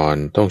ยากร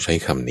ณ์ต้องใช้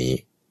คำนี้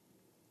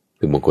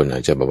คือบางคนอา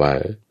จจะแบบว่า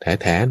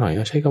แท้ๆหน่อย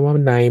ก็ใช้คำว่า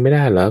ในไม่ไ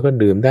ด้เหรอก็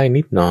ดื่มได้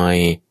นิดหน่อย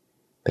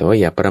แต่ว่า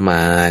อย่าประม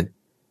าท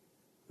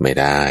ไม่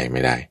ได้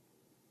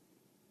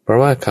เพราะ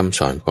ว่าคำส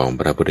อนของ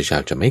พระพุทธเจ้า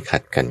จะไม่ขั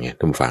ดกันไง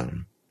ท่านฟัง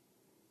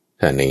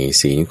ถ้าใน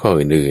ศีลข้อ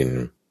อื่น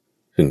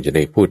ๆซึ่งจะไ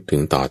ด้พูดถึ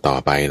งต่อ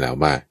ไปแล้ว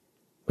ว่า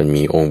มัน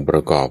มีองค์ปร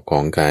ะกอบขอ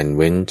งการเ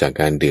ว้นจาก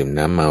การดื่ม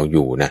น้ำเมาอ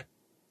ยู่นะ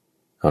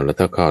แล้ว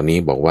ถ้าข้อนี้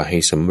บอกว่าให้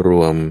สำร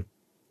วม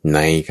ใน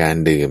การ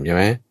ดื่มใช่ไ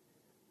หม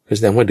ก็แส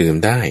ดงว่าดื่ม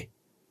ได้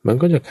มัน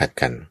ก็จะขัด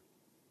กัน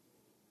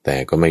แต่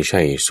ก็ไม่ใ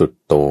ช่สุด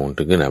โต่ง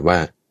ถึงขนาดว่า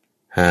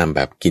ห้ามแบ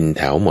บกินแ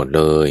ถวหมด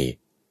เลย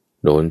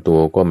โดนตัว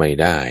ก็ไม่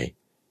ได้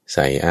ใ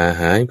ส่อา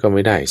หารก็ไ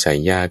ม่ได้ใส่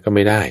ยาก็ไ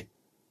ม่ได้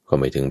ก็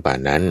ไม่ถึงป่าน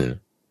นั้น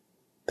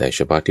แต่เฉ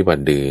พาะที่ว่า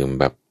ดื่ม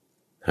แบบ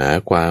หา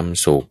ความ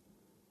สุข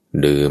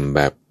ดื่มแบ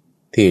บ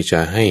ที่จะ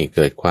ให้เ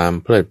กิดความ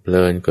เพลิดเพ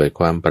ลินเกิด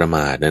ความประม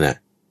าทนั่นน่ะ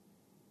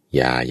อ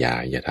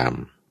ย่าท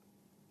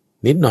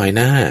ำนิดหน่อย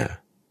นะ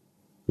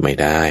ไม่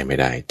ได้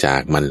จา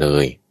กมันเล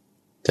ย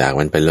จาก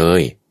มันไปเล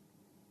ย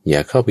อย่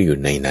าเข้าไปอยู่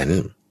ในนั้น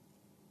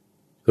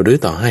หรือ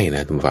ต่อให้น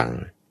ะทุกฝัง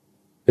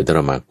คือถ้าเร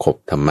ามาคบ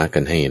ธรรมะกั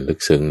นให้ลึก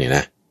ซึ้งเนี่ยน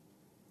ะ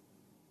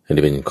อัน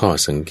นี้เป็นข้อ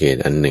สังเกต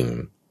อันหนึ่ง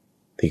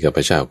ที่ข้าพ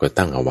เจ้าก็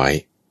ตั้งเอาไว้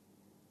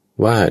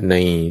ว่าใน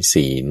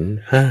ศีล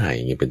ห้าอ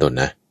ย่างนี้เป็นต้น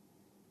นะ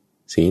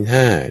ศีล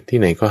ห้าที่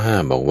ในข้อห้า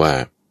บอกว่า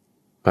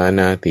ปาน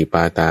าติป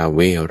าตาเว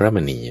รม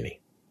ณีนี่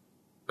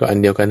ก็อัน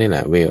เดียวกันนี่แหล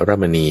ะเวร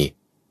มณี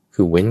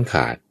คือเว้นข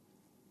าด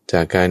จ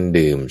ากการ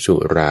ดื่มสุ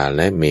ราแ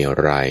ละเม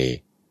รัย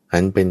อั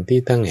นเป็นที่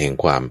ตั้งแห่ง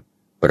ความ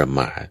ประ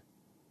มาท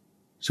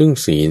ซึ่ง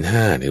ศีล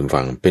ห้าถึง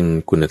ฝังเป็น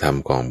คุณธรรม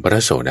ของพระ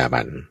โสดา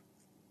บัน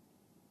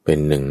เป็น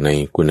หนึ่งใน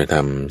คุณธร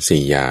รม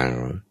สี่อย่าง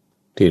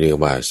ที่เรียก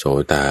ว่าโส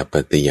ตาป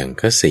ฏิยัง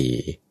คสี่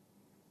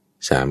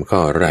สามข้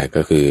อแรก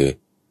ก็คือ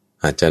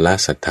อาจจะละ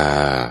ศรัทธา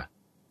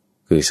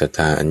คือศรัทธ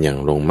าอันยัง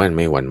ลงมั่นไ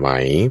ม่หวั่นไหว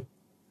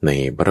ใน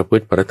พระพุท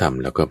ธพระธรรม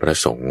แล้วก็พระ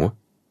สงฆ์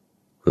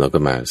แล้วก็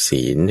มา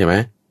ศีลใช่ไหม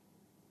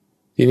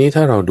ทีนี้ถ้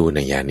าเราดูใน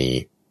ยานี้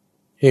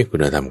คุ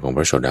ณธรรมของพ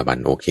ระโสดาบัน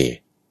โอเค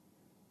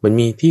มัน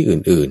มีที่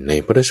อื่นๆใน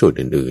พระสูตร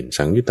อื่นๆ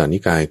สังยุตตนิ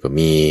กายก็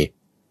มี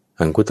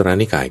อังคุตร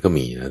นิกายก็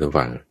มีนะทุก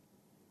ฝั่ง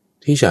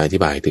ที่จะอธิ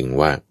บายถึง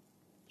ว่า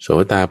โส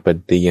ตาป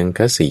ฏิยังค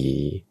สี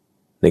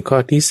ในข้อ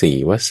ที่สี่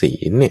ว่าศี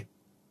ลเนี่ย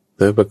โ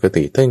ดยปก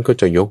ติท่านก็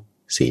จะยก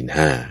ศีล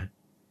ห้า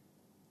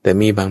แต่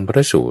มีบางพร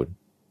ะสูตร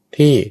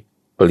ที่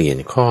เปลี่ยน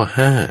ข้อ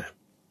ห้า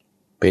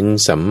เป็น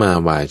สัมมา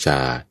วาจา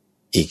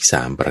อีก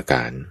3ประก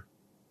าร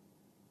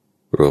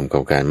รวมกั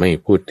บการไม่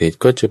พูดเท็จ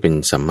ก็จะเป็น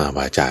สัมมาว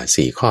าจา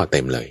4ข้อเ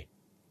ต็มเลย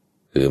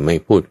คือไม่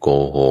พูดโก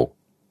หก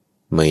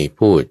ไม่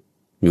พูด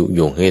ยุ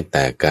ยงให้แต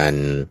กกัน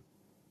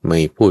ไม่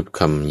พูด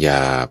คำหย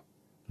าบ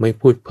ไม่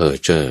พูดเพ้อ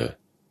เจ้อ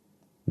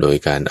โดย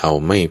การเอา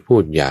ไม่พู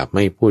ดหยาบไ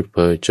ม่พูดเ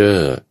พ้อเจ้อ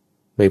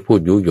ไม่พูด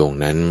ยุยง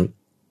นั้น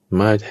ม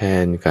าแท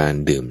นการ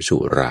ดื่มสุ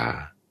รา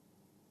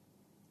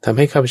ทำใ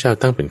ห้ข้าพเจ้า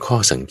ตั้งเป็นข้อ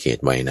สังเกต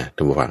ไว้นะ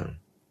ทุกฝัง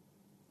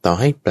ต่อ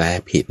ให้แปล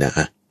ผิดน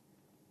ะ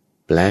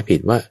แปลผิด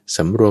ว่าส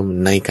ำรวม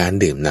ในการ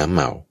ดื่มน้ำเ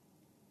มา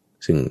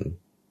ซึ่ง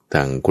ท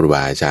างครูบ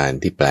าอาจารย์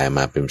ที่แปลม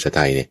าเป็นภาษาไ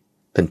ทยเนี่ย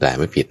ท่านแปล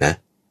ไม่ผิดนะ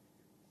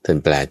ท่าน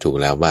แปลถูก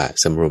แล้วว่า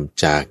สำรวม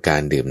จากกา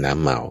รดื่มน้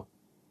ำเมา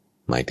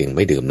หมายถึงไ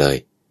ม่ดื่มเลย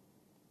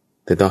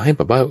แต่ต่อให้แ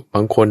บบว่าบ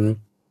างคน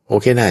โอ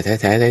เคนะ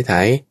แท้ๆไถ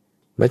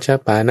ๆมัชฌ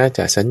ปานาจ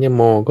ะสัญญโ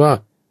มก็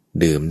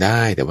ดื่มได้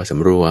แต่ว่าส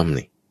ำรวม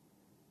นี่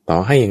ต่อ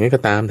ให้อย่างนั้นก็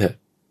ตามเถอะ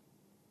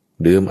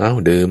ดื่ม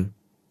ดื่ม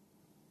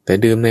แต่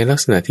ดื่มในลัก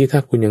ษณะที่ถ้า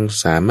คุณยัง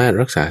สามารถ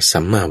รักษาสั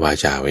มมาวา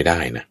จาไว้ได้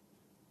นะ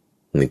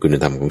ในคุณ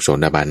ธรรมของโส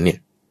ดาบันเนี่ย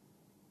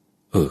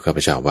ข้าพ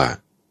เจ้าว่า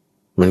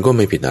มันก็ไ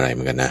ม่ผิดอะไรเห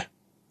มือนกันนะ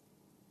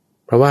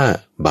เพราะว่า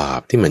บา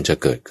ปที่มันจะ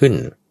เกิดขึ้น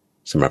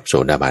สำหรับโส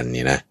ดาบัน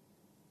นี่นะ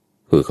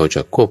คือเขาจ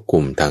ะควบคุ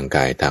มทางก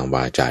ายทางว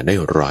าจาได้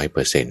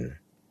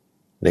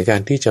 100% ในกา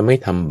รที่จะไม่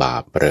ทำบา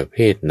ปประเภ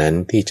ทนั้น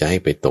ที่จะให้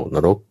ไปตกน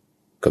รก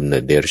กำเนิ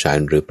ดเดรัจฉาน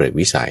หรือเปรต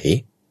วิสัย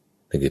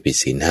นั่นคือผิด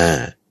ศีลห้า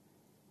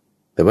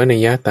แต่ว่าใน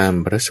ยะตาม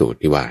พระสูตร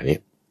ที่ว่านี่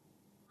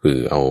คือ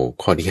เอา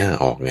ข้อที่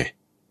5ออกไง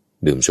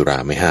ดื่มสุรา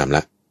ไม่ห้ามล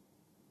ะ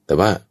แต่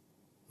ว่า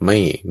ไม่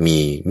มี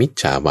มิจ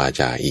ฉาวา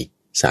จาอีก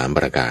3ป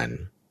ระการ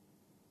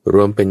ร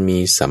วมเป็นมี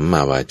สัมม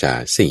าวาจา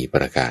4ป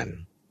ระการ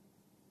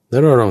แล้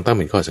วเราลองตั้งเ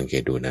ป็นข้อสังเก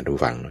ตดูนะทุ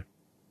กฟัง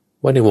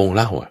ว่าในวงเ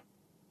ล่า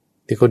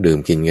ที่เขาดื่ม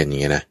กินกันอย่า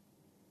งเงี้ยนะ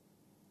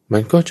มั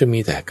นก็จะมี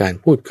แต่การ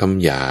พูดค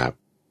ำหยาบ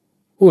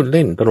พูดเ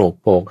ล่นตลก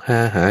โปกฮา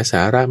หาส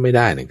าระไม่ไ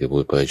ด้นั่นคือพู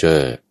ดเพ้อเจ้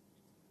อ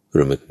ห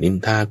รือมันนิน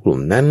ทากลุ่ม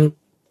นั้น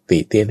ติ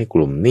เตียนให้ก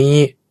ลุ่มนี้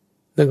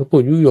แล้วก็พู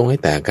ดยุยงให้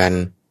แตกกัน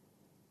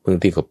บาง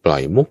ทีก็ปล่อ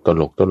ยมุกต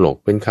ลก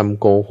เป็นคำ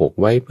โกหก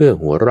ไว้เพื่อ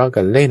หัวเราะ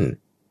กันเล่น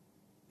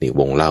นี่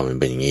วงเล่ามัน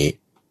เป็นอย่างนี้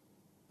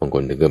บางค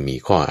นก็มี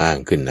ข้ออ้าง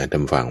ขึ้นนะท่า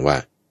นฟังว่า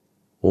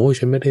โอ้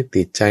ฉันไม่ได้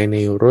ติดใจใน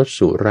รส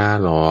สุรา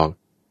หรอก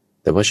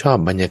แต่ว่าชอบ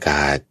บรรยาก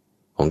าศ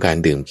ของการ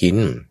ดื่มกิน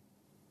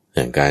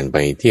การไป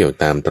เที่ยว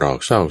ตามตรอก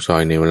ซอกซอ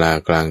ยในเวลา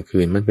กลางคื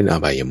นมันเป็นอ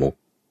บายมุข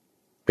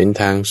เป็น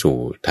ทางสู่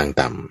ทาง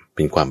ต่ำเ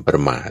ป็นความปร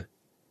ะมาท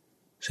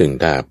ซึ่ง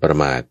ถ้าประ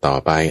มาทต่อ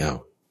ไป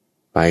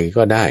ไป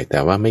ก็ได้แต่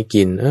ว่าไม่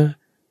กิน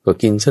ก็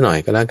กินซะหน่อย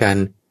ก็แล้วกัน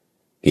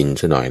กิน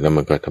ซะหน่อยแล้ว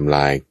มันก็ทำล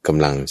ายก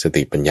ำลังส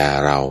ติปัญญา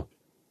เรา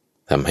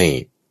ทำให้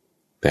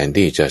แทน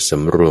ที่จะส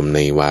ำรวมใน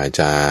วา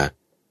จา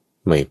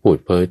ไม่พูด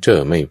เพ้อเจ้อ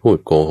ไม่พูด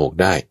โกหก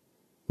ได้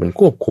มัน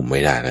ควบคุมไม่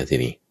ได้แล้วที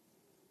นี้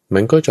มั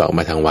นก็จะออก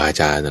มาทางวา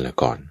จานั่นแหละ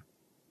ก่อน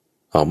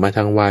ออกมาท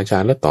างวาจา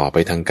แล้วต่อไป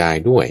ทางกาย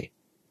ด้วย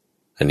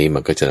อันนี้มั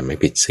นก็จะไม่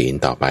ผิดศีล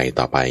ต่อไ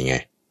ปไง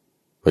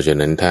เพราะฉะ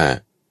นั้นถ้า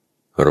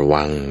ระ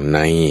วังใน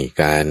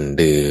การ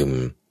ดื่ม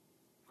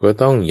ก็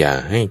ต้องอย่า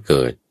ให้เ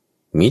กิด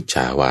มิจฉ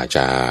าวาจ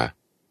า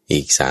อี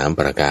ก3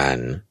ประการ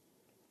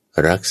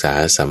รักษา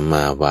สัมม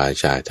าวา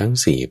จาทั้ง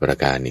4ประ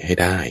การนี้ให้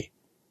ได้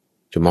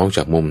จะมองจ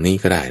ากมุมนี้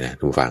ก็ได้นะ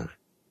ทุกฝั่ง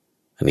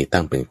อันนี้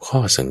ตั้งเป็นข้อ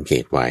สังเก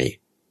ตไว้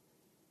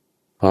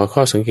พอข้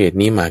อสังเกต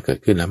นี้มาเกิด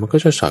ขึ้นแล้วมันก็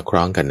จะสอดค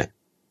ล้องกันนะ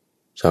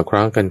สอดคล้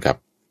องกันกับ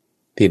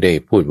ที่ได้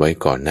พูดไว้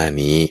ก่อนหน้า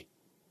นี้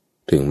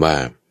ถึงว่า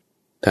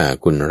ถ้า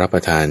คุณรับปร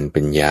ะทานเป็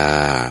นยา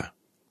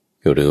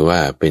หรือว่า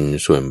เป็น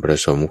ส่วนผ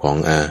สมของ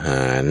อาห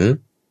าร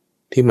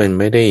ที่มัน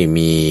ไม่ได้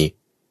มี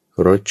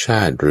รสช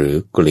าติหรือ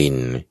กลิ่น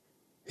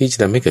ที่จะ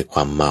ทำให้เกิดคว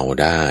ามเมา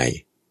ได้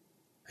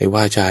ไอ้ว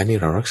าจานี่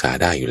เรารักษา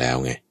ได้อยู่แล้ว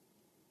ไง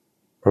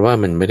เพราะว่า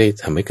มันไม่ได้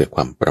ทำให้เกิดค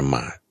วามประม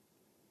าท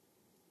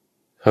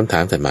คำถา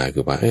มถัดมาคื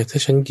อว่าถ้า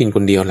ฉันกินค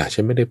นเดียวล่ะฉั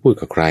นไม่ได้พูด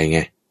กับใครไง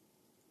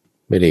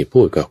ไม่ได้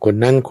พูดกับคน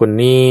นั้นคน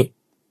นี้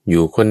อ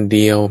ยู่คนเ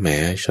ดียวแหม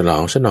ฉลอ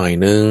งซะหน่อย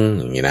นึง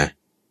อย่างนี้นะ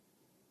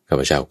ข้า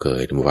พเจ้าเค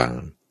ยทุกวัง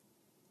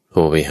โท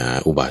รไปหา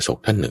อุบาสก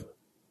ท่านหนึ่ง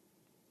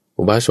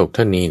อุบาสก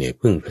ท่านนี้เนี่ยเ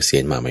พิ่งเกษี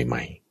ยณมาให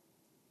ม่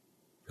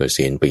ๆเก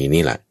ษียณปี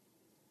นี้แหละ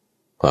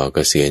พอเก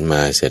ษียณม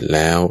าเสร็จแ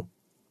ล้ว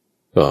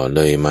ก็เล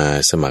ยมา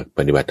สมัครป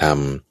ฏิบัติธรรม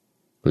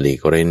หลี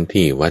กเร้น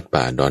ที่วัด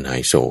ป่าดอนหา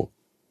ยโศก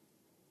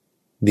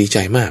ดีใจ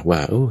มากว่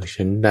า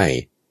ฉันได้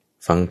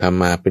ฟังธรรม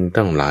มาเป็น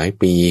ตั้งหลาย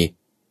ปี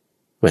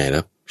แหมแ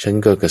ล้วฉัน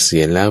ก็เกษี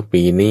ยณแล้ว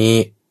ปีนี้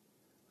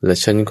และ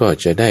ฉันก็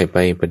จะได้ไป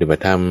ปฏิบั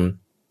ติธรรม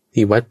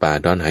ที่วัดป่า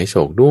ดอนหายโศ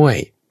กด้วย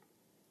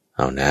เอ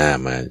าหน้า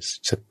มา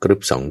สักกรึบ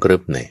สองกรึ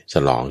บเนี่ยฉ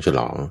ล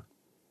อง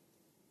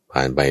ผ่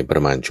านไปปร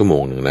ะมาณชั่วโม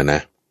งหนึ่งแล้วน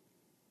ะ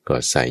ก็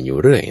ใส่อยู่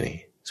เรื่อยนี่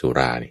สุร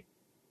านี่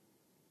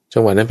จั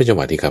งหวะนั้นเป็นจังห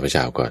วะที่ข้าพเจ้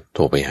าก็โท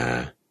รไปหา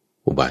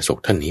อุบาสก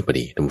ท่านนี้พอ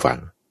ดีท่านฟัง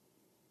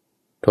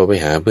โทรไป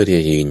หาเพื่อที่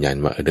จะยืนยัน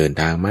ว่าเดิน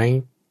ทางไหม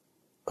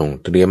ต้อง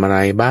เตรียมอะไร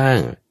บ้าง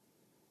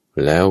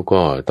แล้ว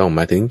ก็ต้องม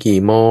าถึงกี่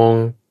โมง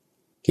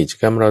กิจ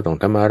กรรมเราต้อง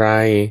ทำอะไร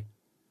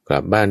กลั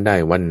บบ้านได้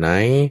วันไหน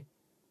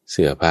เ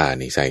สื้อผ้า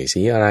นี่ใส่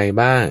สีอะไร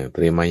บ้างเต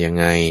รียมมายัง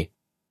ไง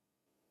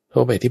โท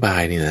รไปอธิบา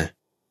ยนี่นะ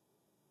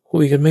คุ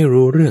ยกันไม่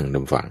รู้เรื่องท่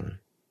านฟัง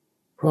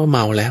เพราะเม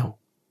าแล้ว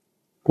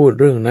พูด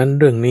เรื่องนั้น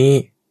เรื่องนี้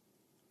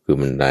คือ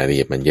มันรายละเ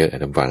อียดมันเยอะ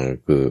ท่านฟัง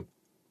คือ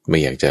ไม่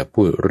อยากจะ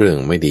พูดเรื่อง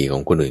ไม่ดีขอ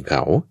งคนอื่นเข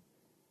า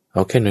เอ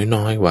าแค่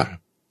น้อยๆว่า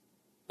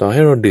ต่อใ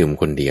ห้เราดื่ม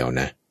คนเดียว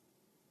นะ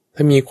ถ้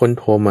ามีคน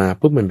โทรมา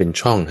ปุ๊บมันเป็น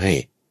ช่องให้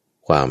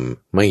ความ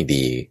ไม่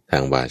ดีทา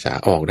งวาจา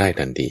ออกได้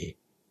ทันที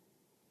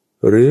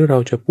หรือเรา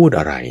จะพูด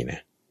อะไรนะ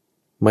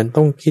มัน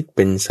ต้องคิดเ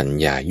ป็นสัญ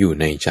ญาอยู่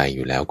ในใจอ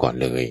ยู่แล้วก่อน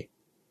เลย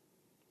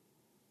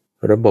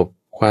ระบบ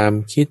ความ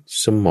คิด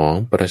สมอง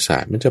ประสา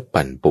ทมันจะ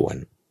ปั่นป่วน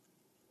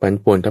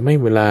ทำให้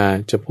เวลา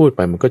จะพูดไป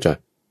มันก็จะ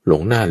หล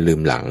งหน้าลื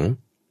มหลัง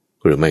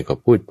หรือไม่ก็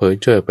พูดเพ้อ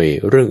เจ้อไป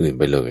เรื่องอื่น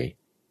ไปเลย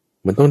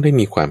มันต้องได้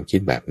มีความคิด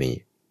แบบนี้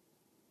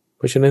เ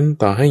พราะฉะนั้น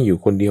ต่อให้อยู่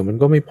คนเดียวมัน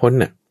ก็ไม่พ้น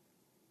น่ะ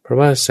เพราะ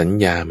ว่าสัญ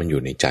ญามันอ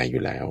ยู่ในใจอ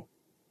ยู่แล้ว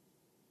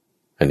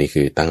อันนี้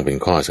คือตั้งเป็น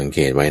ข้อสังเก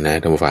ตไว้นะ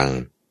ท่านผู้ฟัง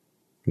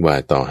ว่า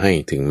ต่อให้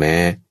ถึงแม้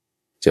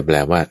จะแปล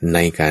ว่าใน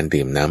การ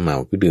ดื่มน้ำเมา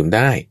คือดื่มไ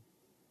ด้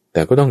แ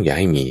ต่ก็ต้องอย่า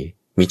ให้มี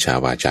มิจฉา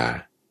วาจา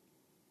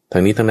ทั้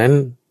งนี้ทั้งนั้น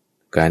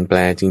การแปล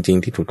จริง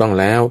ๆที่ถูกต้อง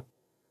แล้ว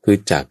คือ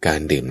จากการ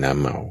ดื่มน้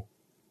ำเมา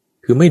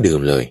คือไม่ดื่ม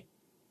เลย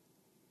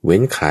เว้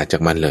นขาจา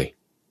กมันเลย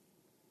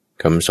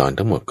คำสอน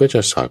ทั้งหมดก็จะ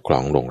สอดคล้อ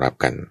งลงรับ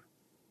กัน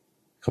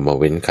คำว่า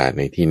เว้นขาดใ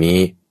นที่นี้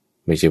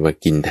ไม่ใช่ว่า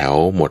กินแถว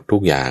หมดทุ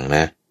กอย่างน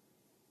ะ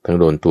ทั้ง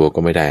โดนตัวก็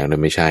ไม่ได้เล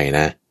ยไม่ใช่น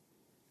ะ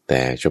แ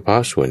ต่เฉพาะ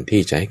ส่วน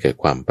ที่จะให้เกิด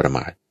ความประม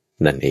าท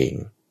นั่นเอง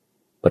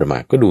ประมา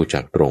ทก็ดูจ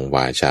ากตรงว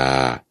าจา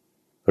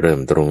เริ่ม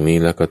ตรงนี้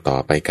แล้วก็ต่อ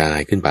ไปกา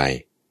ยขึ้นไป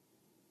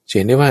เ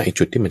ห็นได้ว่าไอ้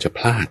จุดที่มันจะพ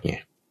ลาดไง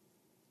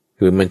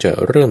คือมันจะ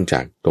เริ่มจ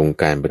ากตรง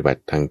การปฏิบั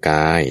ติทางก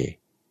าย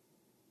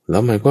แล้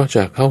วมันก็จ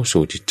ะเข้า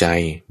สู่จิตใจ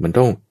มัน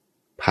ต้อง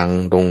พัง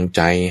ตรงใ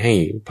จให้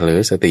เผล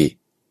อสติ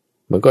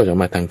มันก็จะ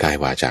มาทางกาย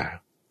วาจา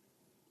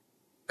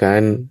กา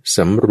รส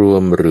ำรว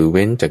มหรือเ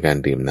ว้นจากการ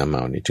ดื่มน้ำเม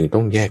าเนี่ยจึงต้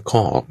องแยกข้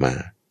อออกมา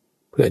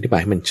เพื่ออธิบา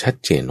ยให้มันชัด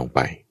เจนลงไป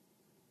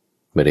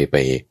ไม่ได้ไป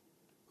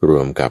ร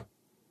วมกับ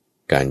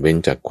การเว้น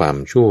จากความ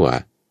ชั่ว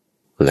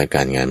และก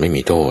ารงานไม่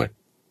มีโทษ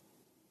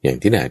อย่าง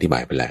ที่ได้อธิบา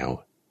ยไปแล้ว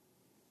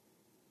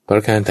ปร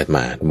ะการถัดม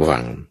าระหว่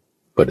าง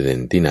ประเด็น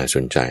ที่น่าส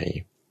นใจ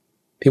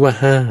ที่ว่า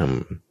ห้าม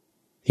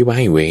ที่ว่าใ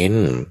ห้เว้น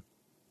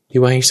ที่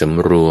ว่าให้ส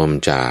ำรวม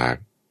จาก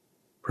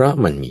เพราะ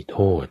มันมีโท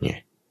ษไง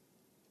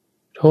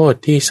โทษ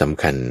ที่ส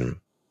ำคัญ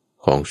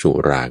ของสุ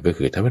ราก็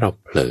คือทำให้เรา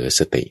เผลอ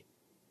สติ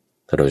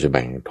ถ้าเราจะแ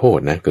บ่งโทษ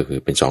นะก็คือ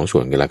เป็นสองส่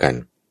วนกันละกัน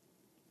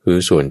คือ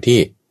ส่วนที่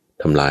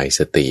ทำลาย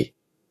สติ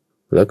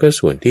แล้วก็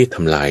ส่วนที่ท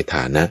ำลายฐ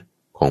านะ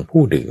ของ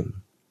ผู้ดื่ม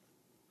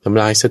ทำ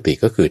ลายสติ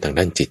ก็คือทาง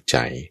ด้านจิตใจ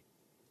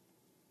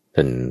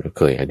ท่านเ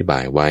คยอธิบา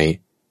ยไว้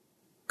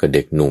กับเ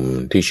ด็กหนุ่ม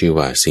ที่ชื่อ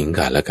ว่าสิงค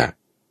าลกะ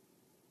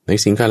ใน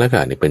สิงคาลก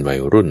ะเนี่ยเป็นวัย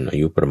รุ่นอา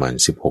ยุประมาณ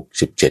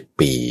16-17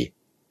 ปี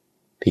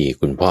ที่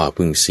คุณพ่อเ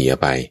พิ่งเสีย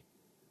ไป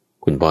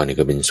คุณพ่อเนี่ย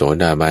ก็เป็นโส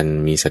ดาบัน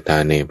มีศรัทธา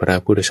ในพระ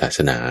พุทธศาส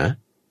นา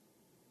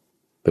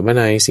แต่ว่า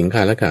นายสิงค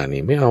าลกะ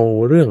นี่ไม่เอา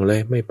เรื่องเล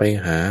ยไม่ไป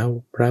หา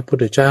พระพุท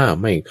ธเจ้า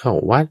ไม่เข้า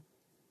วัด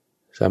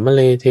สามเ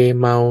ลเท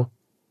เมา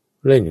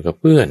เล่นกับ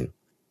เพื่อน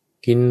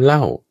กินเหล้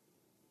า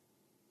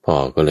พ่อ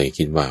ก็เลย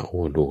คิดว่าโอ้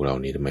ลูกเรา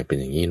นี่ทำไมเป็น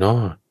อย่างนี้เนา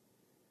ะ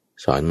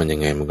สอนมันยั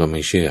งไงมันก็ไ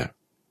ม่เชื่อ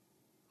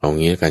เอา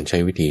งี้การใช้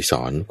วิธีส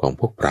อนของ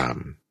พวกพราหม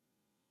ณ์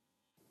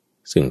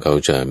ซึ่งเขา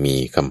จะมี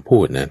คำพู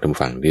ดนะท่าน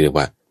ฟังที่เรียก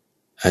ว่า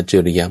อาจ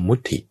ริยมุต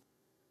ติ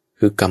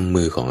คือกำ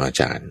มือของอา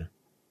จารย์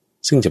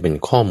ซึ่งจะเป็น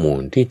ข้อมู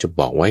ลที่จะ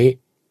บอกไว้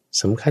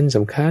สำ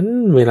คัญ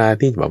เวลา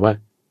ที่แบบว่า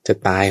จะ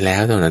ตายแล้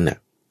วเท่านั้นน่ะ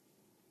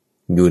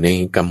อยู่ใน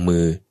กำมื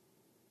อ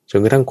จน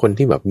กระทั่งคน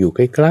ที่แบบอยู่ใก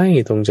ล้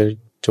ๆตรง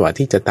จังหวะ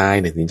ที่จะตาย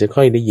เนี่ยถึงจะ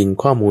ค่อยได้ยิน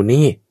ข้อมูล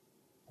นี้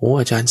โอ้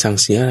อาจารย์สั่ง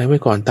เสียอะไรไว้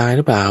ก่อนตายห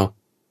รือเปล่า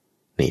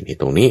นี่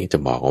ตรงนี้จะ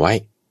บอกเอาไว้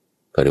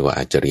ก็เรียกว่า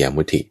อาจริย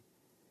มุตติ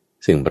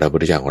ซึ่งพระพุท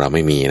ธเจ้าของเราไ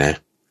ม่มีนะ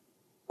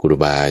ครู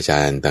บาอาจา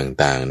รย์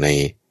ต่างๆใน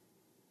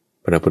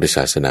พระพุทธศ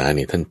าสนาเ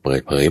นี่ยท่านเปิ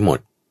ดเผยหมด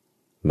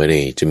ไม่ได้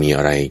จะมีอ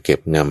ะไรเก็บ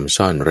งำ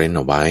ซ่อนเร้นเ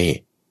อาไว้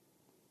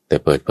แต่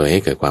เปิดเผยใ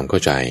ห้เกิดความเข้า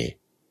ใจ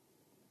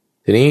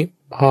ทีนี้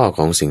พ่อข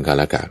องสิงคา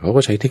ลกะเขา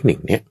ก็ใช้เทคนิค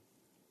เนี้ย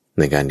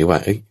ในการที่ว่า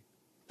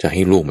จะใ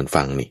ห้ลูกมัน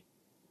ฟังนี่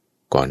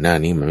ก่อนหน้า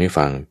นี้มันไม่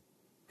ฟัง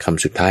ค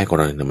ำสุดท้ายของเ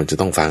ราเนี่ยมันจะ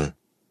ต้องฟัง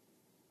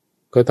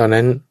ก็ตอน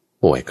นั้น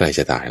ป่วยใกล้จ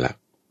ะตายละ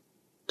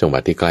จังหวะ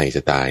ที่ใกล้จ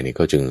ะตายนี่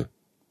ก็จึง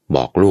บ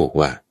อกลูก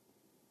ว่า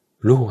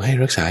ลูกให้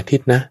รักษาทิ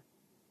ศนะ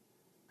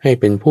ให้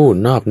เป็นผู้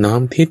นอบน้อ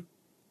มทิศ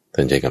ท่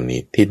านใจคำนี้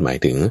ทิศหมาย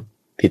ถึง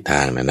ทิศท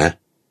างนะ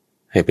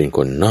ให้เป็นค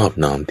นนอบ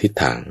น้อมทิศ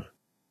ทาง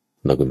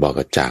แล้วคุณบอก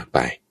ก็จากไป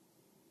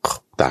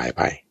ตายไ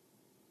ป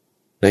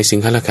ในสิง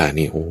คาลกะ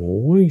นี่โอ้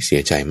ยเสี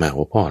ยใจมาก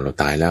ว่าพ่อเรา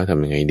ตายแล้วท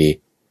ำยังไงดี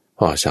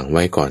พ่อสั่งไ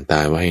ว้ก่อนต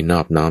ายว่าให้นอ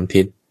บน้อม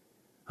ทิศ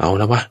เอา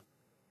แล้ววะ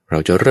เรา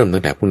จะเริ่มตั้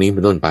งแต่พรุ่งนี้เป็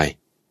นต้นไป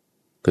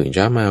ตื่นเ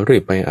ช้ามารี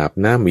บไปอาบ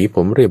น้ำหวีผ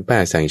มรีบแป้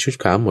ใส่ชุด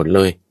ขาวหมดเล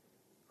ย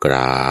กร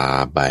า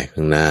บไปข้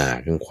างหน้า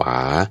ข้างขวา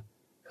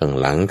ข้าง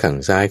หลังข้าง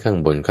ซ้ายข้าง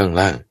บนข้าง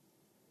ล่าง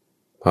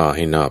พ่อใ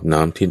ห้นอบน้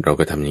อมทิศเรา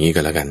ก็ทำอย่างนี้กั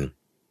นแล้วกัน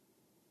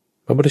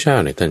พระพุทธเจ้า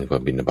ในท่านก็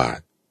บิณฑบาต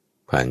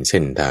ผ่านเ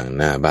ส้นทาง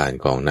หน้าบ้าน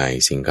ของนาย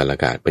สิงคาล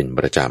กะเป็นป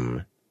ระจ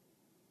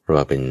ำเพราะ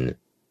ว่าเป็น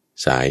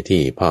สาย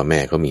ที่พ่อแม่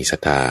เขามีศรั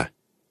ทธา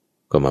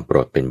ก็มาโปร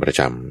ดเป็นประ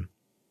จ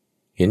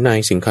ำเห็นนาย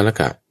สิงคาล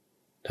กะ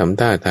ทำ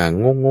ท่าทาง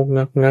งก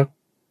งัก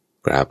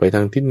กราบไปท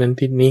างทิศนั้น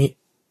ทิศนี้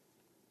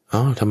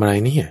ทำอะไร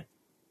เนี่ย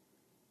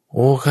โ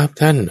อ้ครับ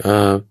ท่าน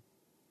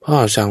พ่อ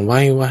สั่งไว้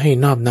ว่าให้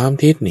นอบน้อม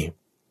ทิศนี่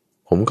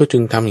ผมก็จึ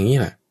งทำอย่างนี้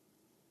แหละ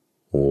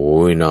โอ้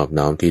ยนอบ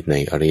น้อมทิศใน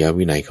อริย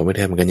วินัยเขาไม่ไ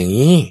ด้ทำกันอย่าง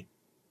นี้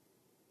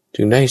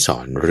จึงได้สอ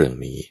นเรื่อง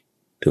นี้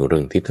ถึงเรื่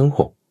องทิศทั้ง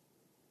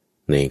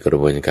6ในกระ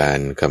บวนการ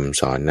คำ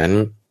สอนนั้น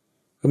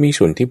ก็มี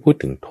ส่วนที่พูด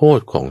ถึงโทษ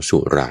ของสุ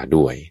รา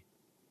ด้วย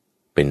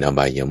เป็นอบ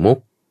ายมุข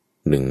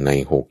1 ใน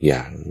 6อ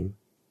ย่าง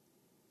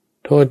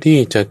โทษที่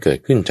จะเกิด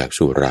ขึ้นจาก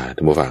สุรา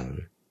ท่านผู้ฟัง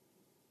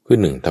คือ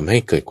1ทำให้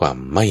เกิดความ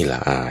ไม่ละ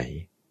อาย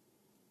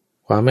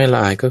ความไม่ละ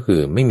อายก็คือ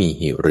ไม่มี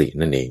หิริ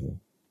นั่นเอง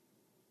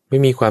ไม่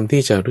มีความ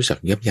ที่จะรู้จัก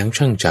ยับยั้ง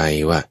ชั่งใจ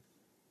ว่า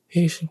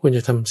ฉันควรจ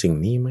ะทำสิ่ง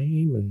นี้ไหม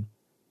มัน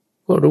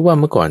ก็รู้ว่า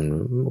เมื่อก่อ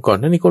น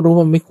หน้านี้ก็รู้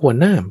ว่าไม่ควร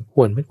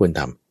ไม่ควร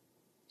ท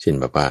ำเช่น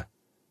แบบว่า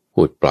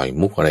พูดปล่อย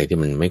มุกอะไรที่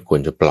มันไม่ควร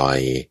จะปล่อย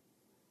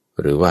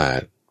หรือว่า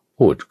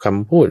พูดค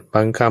ำพูดบ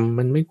างคำ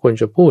มันไม่ควร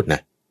จะพูดน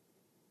ะ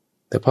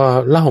แต่พอ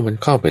เล่ามัน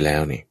เข้าไปแล้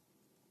วนี่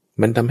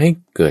มันทำให้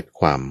เกิด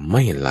ความไ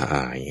ม่ละอ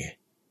าย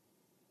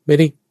ไม่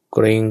ได้เก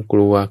รงก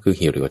ลัวคือ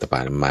หิริโอตปา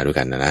มาด้วย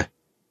กันนะ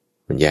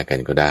มันแยกกั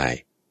นก็ได้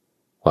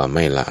ความไ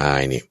ม่ละอา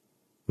ยนี่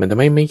มันทำ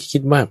ให้ไม่คิ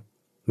ดว่า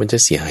มันจะ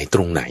เสียหายต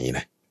รงไหนน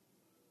ะ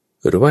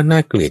หรือว่าน่า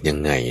เกลียดยัง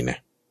ไงนะ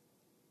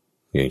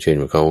อย่างเช่น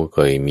เขาเค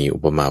ยมีอุ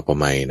ปมาอุป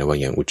ไมยนะว่า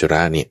อย่างอุจจาร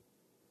ะเนี่ย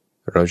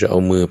เราจะเอา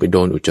มือไปโด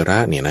นอุจจาระ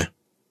เนี่ยนะ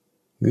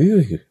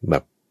แบ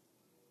บ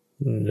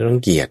รัง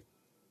เกียจ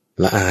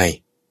ละอาย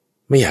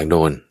ไม่อยากโด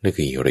นนั่น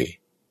คือหิริ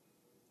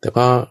แต่พ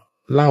อ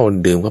เหล้า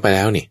ดื่มเข้าไปแ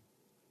ล้วนี่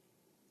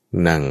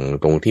นั่ง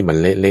ตรงที่มัน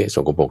เละๆส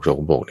กปรก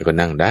เนี่ยก็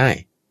นั่งได้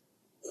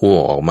อ้ว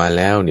กออกมาแ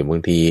ล้วเนี่ยบา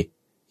งที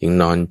ยัง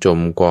นอนจม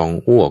กอง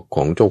อ้วกข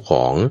องเจ้าข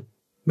อง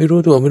ไม่รู้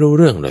ตัวไม่รู้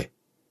เรื่องเลย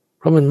เ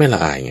พราะมันไม่ละ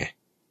อายไง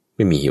ไ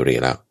ม่มีหิริ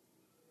แล้ว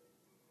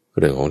เ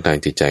รื่องของทาง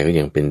จิตใจก็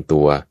ยังเป็น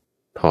ตัว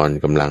ทอน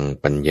กำลัง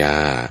ปัญญา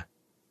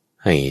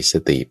ให้ส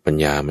ติปัญ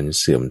ญามัน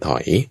เสื่อมถอ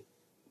ย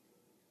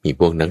มี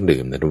พวกนัก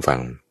ดื่มนะทุกฟั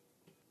ง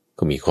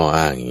ก็มีข้อ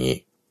อ้างอย่างนี้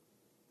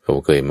เขา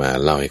เคยมา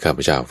เล่าให้ข้าพ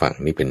เจ้าฟัง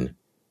นี่เป็น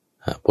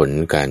ผล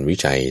การวิ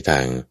จัยทา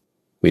ง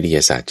วิทย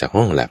าศาสตร์จาก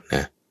ห้องแลบน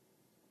ะ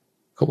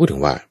เขาพูดถึ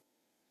งว่า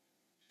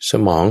ส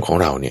มองของ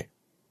เราเนี่ย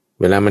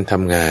เวลามันท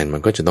ำงานมั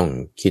นก็จะต้อง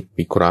คิด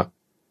วิเคราะห์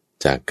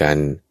จากการ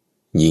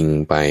ยิง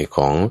ไปข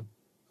อง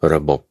ร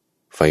ะบบ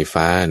ไฟ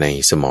ฟ้าใน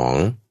สมอง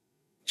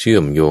เชื่อ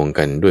มโยง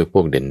กันด้วยพ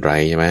วกเดนไร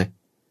ท์ใช่ไหม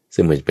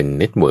ซึ่งมันเป็น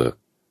เน็ตเวิร์ก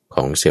ข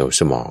องเซลล์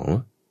สมอง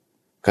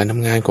การท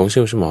ำงานของเซล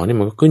ล์สมองนี่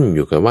มันก็ขึ้นอ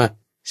ยู่กับว่า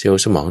เซล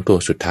ล์สมองตัว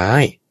สุดท้า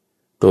ย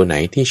ตัวไหน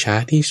ที่ช้า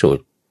ที่สุด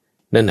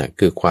นั่นน่ะ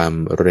คือความ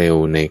เร็ว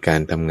ในกา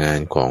รทำงาน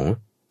ของ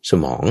ส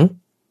มอง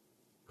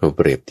เราเ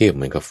ปรียบเทียบเห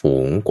มือนกับฝู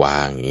งกวา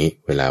งอย่างนี้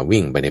เวลา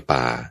วิ่งไปใน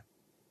ป่า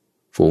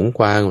ฝูงก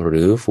วางห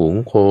รือฝูง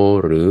โค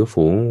หรือ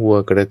ฝูงวัว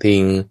กระทิ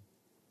ง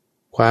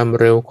ความ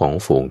เร็วของ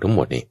ฝูงทั้งห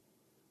มดนี่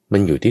มั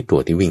นอยู่ที่ตัว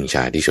ที่วิ่ง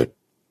ช้าที่สุด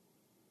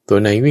ตัว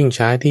ไหนวิ่ง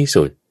ช้าที่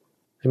สุด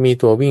ถ้ามี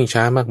ตัววิ่ง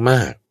ช้าม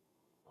าก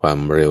ๆความ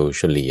เร็วเ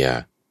ฉลี่ย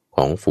ข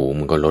องฝูง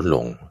มันก็ลดล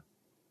ง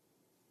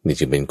นี่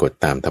จึงเป็นกฎ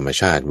ตามธรรม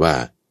ชาติว่า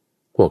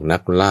พวกนั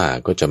กล่า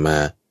ก็จะมา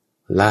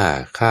ล่า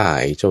ฆ่า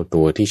ไอ้เจ้า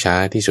ตัวที่ช้า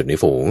ที่สุดใน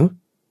ฝูง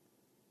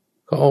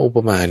ก็เอาอุป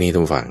มานี้ทุ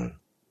กฝั่ง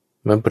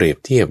มันเปรียบ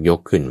เทียบยก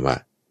ขึ้นว่า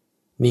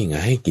นี่ไง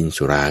ให้กิน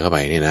สุราเข้าไป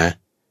เนี่ยนะ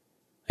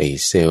ไอ้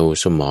เซลล์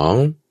สมอง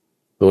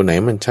ตัวไหน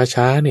มัน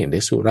ช้าๆเนี่ยเดี๋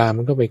ยวสุรา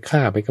มันก็ไปฆ่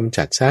าไปกำ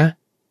จัดซะ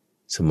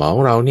สมอง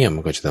เราเนี่ยมั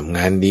นก็จะทำง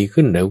านดี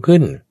ขึ้นเร็วขึ้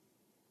น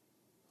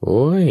โ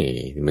อ้ย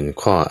มัน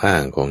ข้ออ้า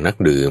งของนัก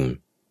ดื่ม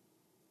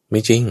ไ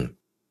ม่จริง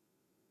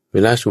เว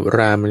ลาสุร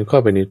ามันเข้า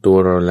ไปในตัว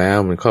เราแล้ว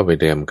มันเข้าไป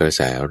เตรียมกระแ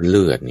สเ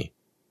ลือดนี่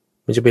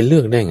มันจะไปเลื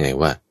อกได้ไง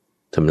ว่า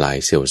ทำลาย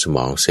เซลล์สม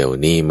องเซลล์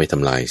นี้ไม่ท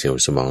ำลายเซล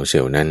ล์สมองเซล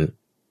ล์นั้น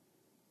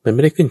มันไ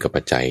ม่ได้ขึ้นกับ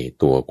ปัจจัย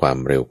ตัวความ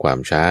เร็วความ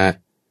ช้า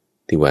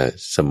ที่ว่า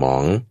สมอ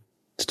ง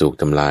จะถูก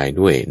ทำลาย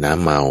ด้วยน้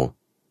ำเมา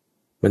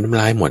มันทำ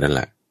ลายหมดนั่นแ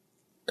หละ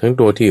ทั้ง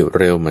ตัวที่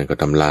เร็วมันก็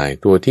ทำลาย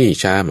ตัวที่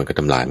ช้ามันก็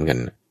ทำลายเหมือนกัน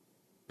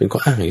เป็นข้อ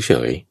อ้างเฉ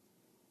ย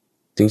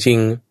ๆจริง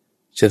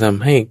ๆจะท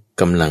ำให้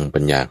กำลังปั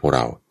ญญาของเร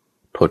า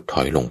ถดถ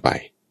อยลงไป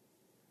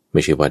ไ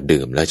ม่ใช่ว่า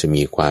ดื่มแล้วจะ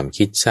มีความ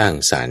คิดสร้าง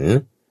สรรค์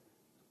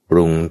ป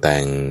รุงแต่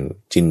ง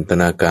จินต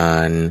นากา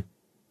ร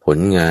ผล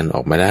งานอ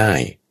อกมาได้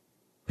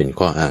เป็น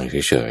ข้ออ้างเ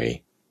ฉย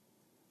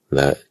ๆแล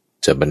ะ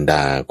จะบรรด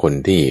าคน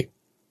ที่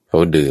เขา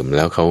ดื่มแ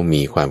ล้วเขา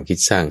มีความคิด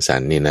สร้างสร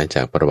รค์นี่นะจ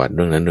ากประวัติเ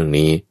รื่องนั้นเรื่อง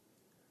นี้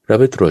เรา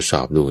ไปตรวจส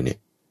อบดูเนี่ย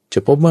จะ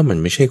พบว่ามัน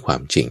ไม่ใช่ควา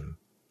มจริง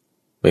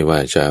ไม่ว่า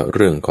จะเ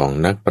รื่องของ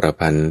นักประ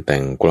พันธ์แต่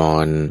งกลอ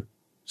น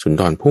สุน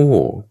ทรภู่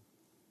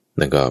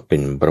นั่นก็เป็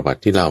นประวั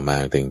ติที่เล่ามา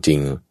แต่จริง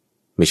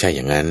ๆไม่ใช่อ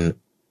ย่างนั้น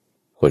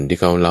คนที่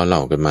เขาเล่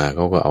ากันมาเข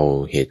าก็เอา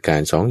เหตุการ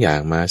ณ์สองอย่าง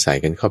มาใส่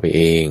กันเข้าไปเ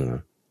อง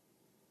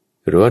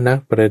หรือว่านัก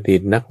ประดิ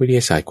ษฐ์นักวิทย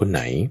าศาสตร์คนไห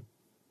น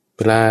เว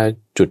ลา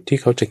จุดที่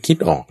เขาจะคิด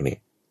ออกเนี่ย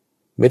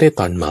ไม่ได้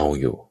ตอนเมา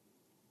อยู่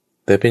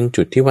แต่เป็น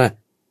จุดที่ว่า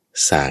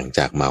ส่างจ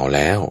ากเมาแ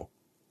ล้ว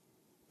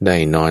ได้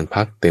นอน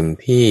พักเต็ม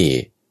ที่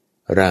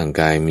ร่าง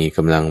กายมีก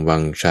ำลังวั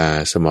งชา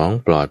สมอง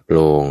ปลอดโป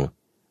ร่ง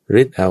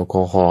ฤทธิ์แอลก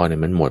อฮอล์เนี่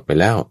ยมันหมดไป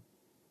แล้ว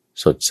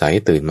สดใส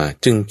ตื่นมา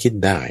จึงคิด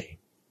ได้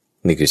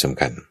นี่คือสำ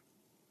คัญ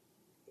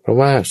เพราะ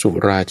ว่าสุ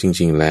ราจ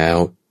ริงๆแล้ว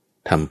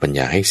ทำปัญญ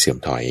าให้เสื่อม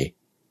ถอย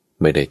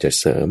ไม่ได้จะ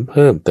เสริมเ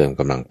พิ่มเติม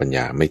กำลังปัญญ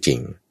าไม่จริง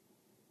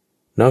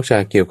นอกจา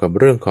กเกี่ยวกับ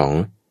เรื่องของ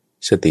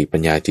สติปั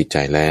ญญาจิตใจ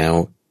แล้ว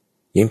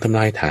ยังทำล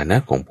ายฐานะ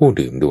ของผู้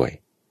ดื่มด้วย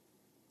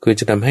คือ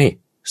จะทำให้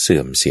เสื่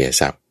อมเสีย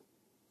ทรัพย์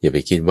อย่าไป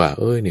คิดว่า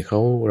นี่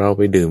เราไ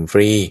ปดื่มฟ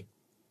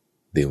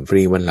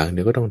รีวันหลังเ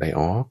ดี๋ยวก็ต้องได้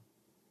ออก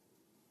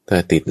ถ้า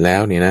ติดแล้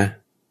วเนี่ยนะ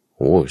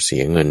เสี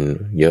ยเงิน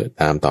เยอะ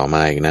ตามต่อม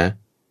าอีกนะ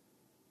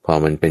พอ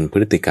มันเป็นพ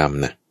ฤติกรรม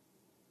นะ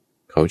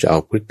เขาจะเอา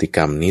พฤติก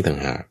รรมนี้ต่าง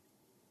หาก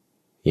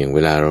อย่างเว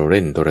ลาเราเ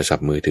ล่นโทรศัพ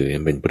ท์มือถือ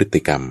เป็นพฤ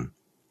ติกรรม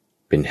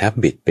เป็น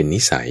habit เป็นนิ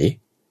สัย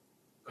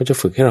เขาจะ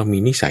ฝึกให้เรามี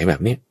นิสัยแบ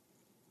บนี้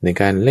ใน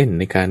การเล่น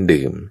ในการ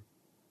ดื่ม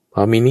พ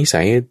อมีนิ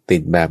สัยติ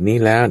ดแบบนี้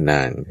แล้วน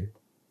าน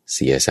เ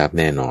สียทรัพย์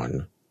แน่นอน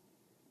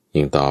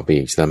ยิ่งต่อไป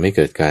อีกจะทำให้เ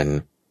กิดการ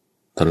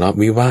ทะเลาะ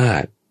วิวา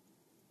ท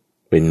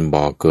เป็น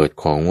บ่อเกิด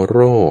ของโร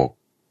ค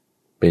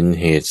เป็น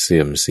เหตุเสื่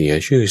อมเสีย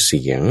ชื่อเ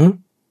สียง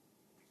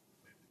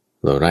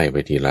เราไล่ไป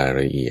ทีราย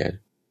ละเอียด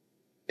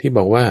ที่บ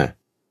อกว่า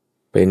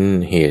เป็น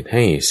เหตุใ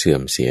ห้เสื่อ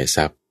มเสียท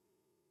รัพย์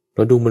เร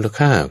าดูมูล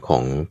ค่าขอ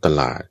งต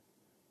ลาด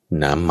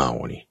น้ำเมา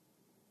นี่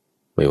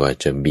ไม่ว่า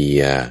จะเบี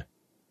ยร์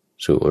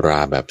สุรา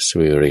แบบส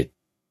ปิริต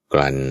ก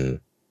ลั่น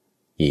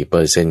กี่เป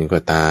อร์เซ็นต์ก็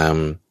ตาม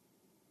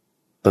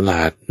ตล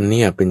าดเ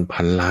นี่ยเป็น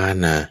พันล้าน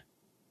นะ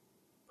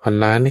พัน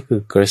ล้านนี่คื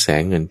อกระแส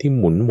เงินที่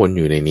หมุนวนอ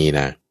ยู่ในนี้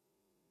นะ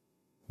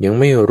ยัง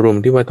ไม่รวม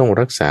ที่ว่าต้อง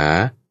รักษา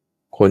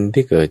คน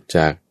ที่เกิดจ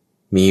าก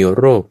มี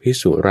โรคพิษ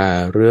สุรา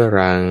เรื้อ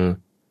รัง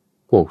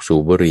พวกสู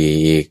บบุหรี่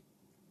อีก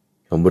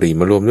เอาบุหรี่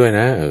มารวมด้วย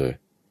นะ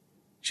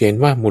เช่น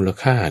ว่ามูล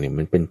ค่าเนี่ย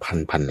มันเป็น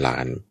พันล้า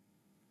น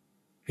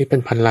เป็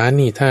นพันล้าน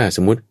นี่ถ้าส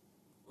มมุติ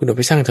คุณเอาไ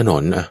ปสร้างถน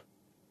น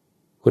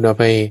คุณเอา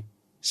ไป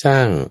สร้า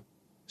ง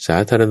สา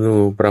ธารณู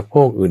ปโภ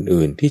ค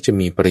อื่นๆที่จะ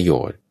มีประโย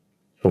ชน์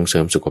ส่งเสริ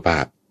มสุขภา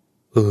พ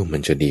มั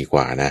นจะดีก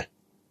ว่านะ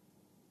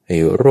ไอ้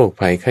โรค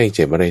ภัยไข้เ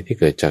จ็บอะไรที่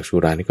เกิดจากสุ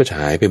รานี่ก็จะ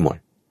หายไปหมด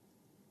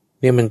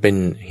เนี่ยมันเป็น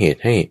เห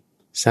ตุให้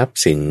ทรัพ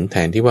ย์สินแท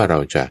นที่ว่าเรา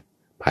จะ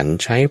ผัน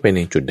ใช้ไปใน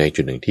จุดใด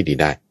จุดหนึ่งที่ดี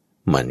ได้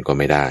มันก็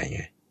ไม่ได้ไ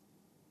ง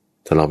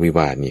ทะเลาะวิว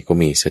าทนี่ก็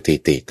มีสถิ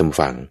ติตำ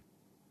ฟัง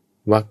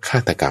ว่าฆา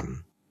ตกรรม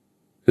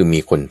คือมี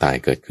คนตาย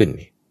เกิดขึ้น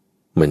นี่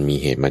มันมี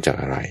เหตุมาจาก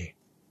อะไร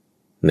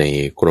ใน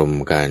กรม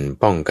การ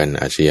ป้องกัน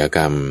อาชญาก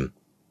รรม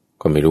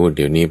ก็ไม่รู้เ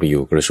ดี๋ยวนี้ไปอ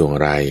ยู่กระทรวงอ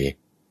ะไร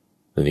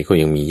ตอนนี้ก็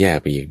ยังมีแยก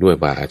ไปอีกด้วย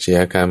ว่าอาชญ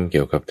ากรรมเ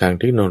กี่ยวกับทาง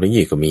เทคโนโล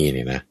ยีก็มีเ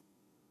นี่ยนะ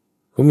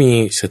ก็มี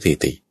สถิ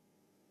ติ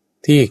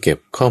ที่เก็บ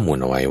ข้อมูล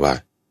เอาไว้ว่า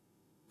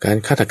การ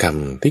ฆาตกรรม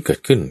ที่เกิด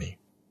ขึ้นนี่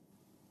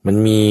มัน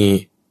มี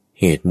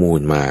เหตุมู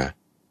ลมา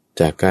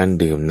จากการ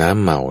ดื่มน้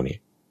ำเมาเนี่ย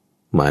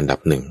มาอันดับ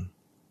หนึ่ง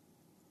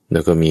แล้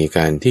วก็มีก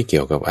ารที่เกี่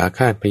ยวกับอาฆ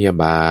าตพยา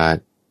บาท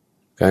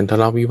การทะเ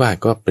ลาะวิวาท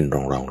ก็เป็นร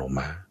องลง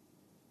มา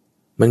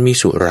มันมี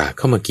สุราเ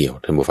ข้ามาเกี่ยว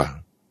ท่านผู้ฟัง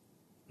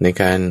ใน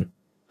การ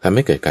ทำใ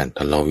ห้เกิดการท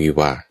ะเลาะวิ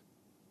วาท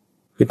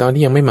คือตอน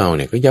ที่ยังไม่เมาเ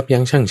นี่ยก็ยับ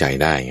ยั้งชั่งใจ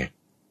ได้ไง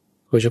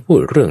ก็จะพูด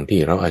เรื่องที่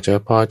เราอาจจะ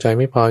พอใจ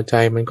ไม่พอใจ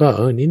มันก็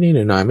นิดๆห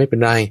น่อยๆไม่เป็น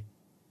ไร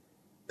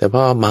แต่พ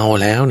อเมา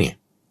แล้วเนี่ย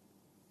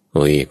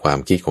ความ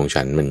คิดของ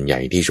ฉันมันใหญ่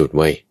ที่สุดเ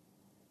ว้ย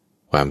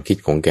ความคิด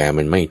ของแก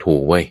มันไม่ถู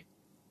กเว้ย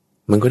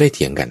มันก็ได้เ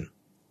ถียงกัน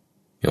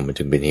มัน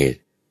จึงเป็นเหตุ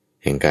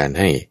แห่งการ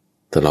ให้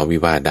ทะเลาะวิ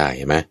วาทได้ใ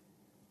ช่ไหม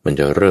มัน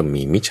จะเริ่ม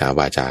มีมิจฉาว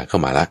าจาเข้า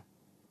มาละ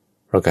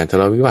เพราะการทะเ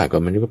ลาะวิวาท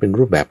มันก็เป็น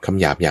รูปแบบคำ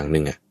หยาบอย่างห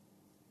นึ่ง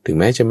ถึง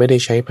แม้จะไม่ได้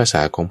ใช้ภาษ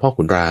าของพ่อ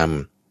ขุนราม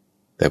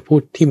แต่พู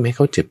ดทิ่มให้เข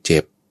าเจ็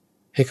บ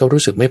ๆให้เขา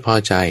รู้สึกไม่พอ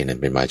ใจนั่น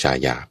เป็นวาจา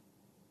หยาบ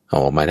เอา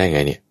ออกมาได้ไง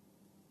เนี่ย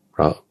เพ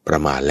ราะประ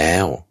มาทแล้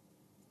ว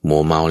โม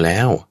เมาแล้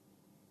ว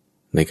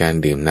ในการ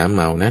ดื่มน้ำเ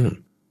มานั้น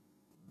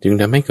จึง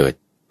ทำให้เกิด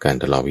การ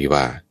ทะเลาะวิว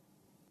าท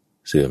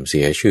เสื่อมเสี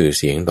ยชื่อ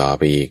เสียงต่อไ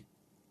ปอีก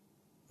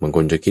บางค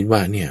นจะคิดว่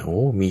าเนี่ย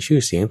มีชื่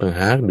อเสียงต่าง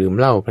หากดื่ม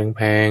เหล้าแ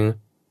พง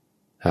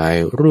ๆถ่าย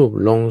รูป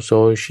ลงโซ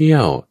เชีย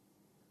ล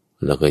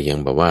แล้วก็ยัง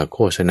แบบว่าโฆ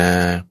ษณา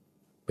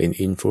เป็น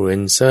อินฟลูเอ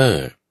นเซอ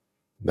ร์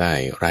ได้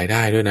รายไ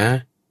ด้ด้วยนะ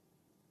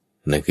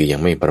นั่นคือยัง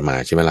ไม่ประมา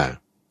ทใช่ไหมล่ะ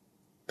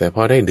แต่พ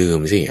อได้ดื่ม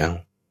สิเอา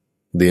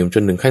ดื่มจ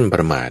นถึงขั้นป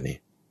ระมาทนี่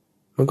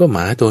มันก็หม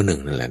าตัวหนึ่ง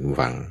นั่นแหละ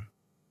ฟัง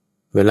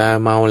เวลา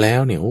เมาแล้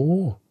วเนี่ยโอ้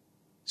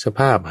สภ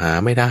าพหา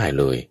ไม่ได้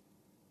เลย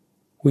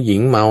ผู้หญิ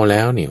งเมาแ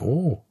ล้วเนี่ยโ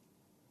อ้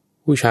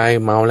ผู้ชาย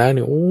เมาแล้วเ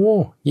นี่ยโอ้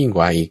ยิ่งก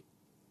ว่าอีก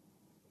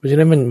เพราะฉะ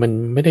นั้นมัน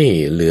ไม่ได้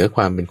เหลือค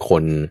วามเป็นค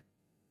น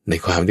ใน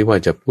ความที่ว่า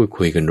จะพูด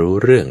คุยกันรู้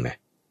เรื่องนะ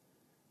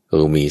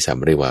มีสัม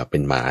เรียกว่าเป็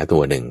นหมาตั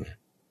วหนึ่ง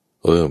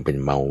เป็น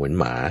เมาเหมือน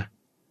หมา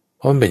เ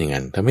พราะมันเป็นอย่าง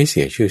นั้นทำให้เ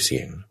สียชื่อเสี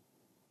ยง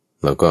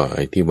แล้วก็ไ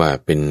อ้ที่ว่า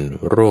เป็น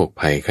โรค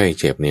ภัยไข้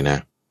เจ็บนี่นะ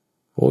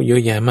โอ้เยอ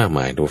ะแยะมากม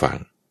ายทุกฝั่ง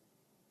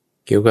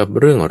เกี่ยวกับ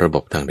เรื่องระบ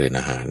บทางเดิน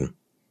อาหาร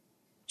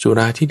สุร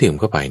าที่ดื่ม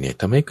เข้าไปเนี่ย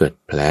ทำให้เกิด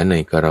แผลใน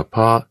กระเพ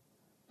าะ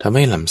ทำใ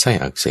ห้ลำไส้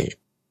อักเสบ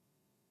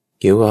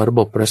เกี่ยวกับระบ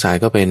บประสาท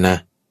ก็เป็นนะ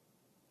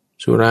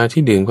สุรา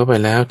ที่ดื่มเข้าไป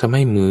แล้วทำใ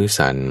ห้มือ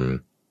สั่น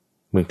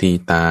บางที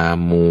ตา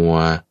มัว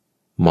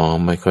มอง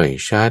ไม่ค่อย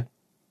ชัด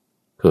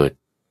เกิด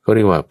ก็เ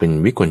รียกว่าเป็น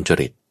วิกลจ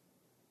ริต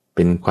เ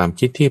ป็นความ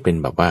คิดที่เป็น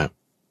แบบว่า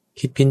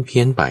คิดเพี้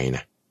ยนไปน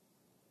ะ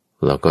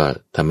แล้วก็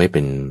ทำให้เ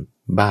ป็น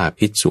บ้า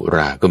พิษสุร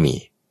าก็มี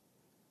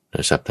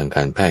ศัพท์ทางก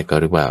ารแพทย์ก็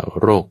เรียกว่า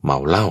โรคเมา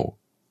เหล้า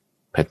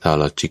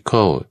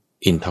pathological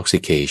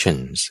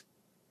intoxications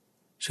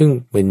ซึ่ง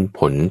เป็นผ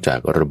ลจาก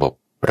ระบบ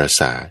ประ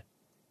สาท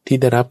ที่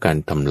ได้รับการ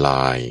ทำล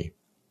าย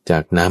จา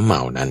กน้ำเม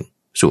านั้น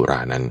สุรา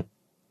นั้น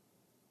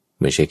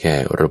ไม่ใช่แค่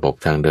ระบบ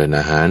ทางเดินอ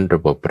าหารร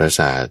ะบบประ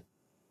สาท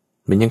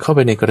มันยังเข้าไป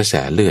ในกระแส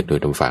เลือดโดย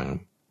ตรงฝั่ง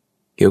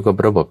เกี่ยวกับ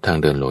ระบบทาง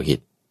เดินโลหิ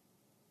ต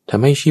ท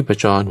ำให้ชีพ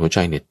จรหัวใจ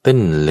เนี่ยเต้น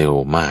เร็ว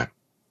มาก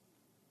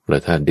แล้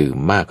วถ้าดื่ม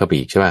มากก็ไป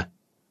อีกใช่ป่ะ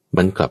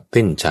มันกลับเ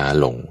ต้นช้า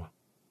ลง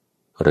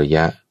ระย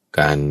ะ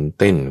การ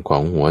เต้นขอ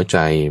งหัวใจ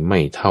ไม่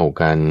เท่า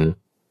กัน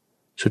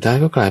สุดท้าย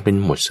ก็กลายเป็น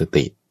หมดส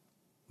ติ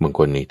บางค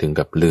นนี่ถึง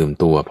กับลืม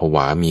ตัวผว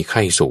ามีไ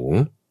ข้สูง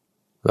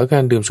แล้วกา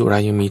รดื่มสุรา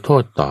ยังมีโท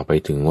ษต่อไป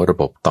ถึงระ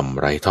บบต่อม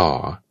ไร้ท่อ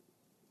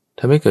ท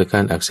ำให้เกิดกา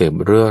รอักเสบ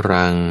เรื้อ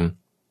รัง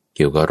เ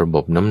กี่ยวกับระบ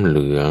บน้ำเห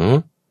ลือง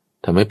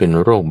ทำให้เป็น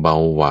โรคเบา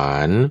หวา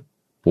น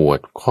ปวด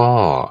ข้อ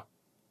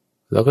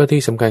แล้วก็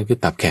ที่สำคัญคือ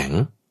ตับแข็ง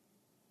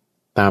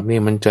ตับเนี่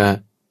ยมันจะ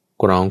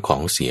กรองขอ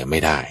งเสียไม่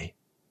ได้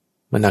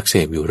มันอักเส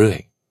บอยู่เรื่อย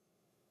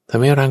ท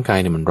ำให้ร่างกาย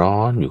เนี่ยมันร้อ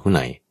นอยู่ข้างใ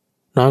น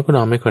นอนก็น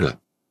อนไม่ค่อยหลับ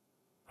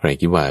ใคร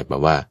คิดว่าแบ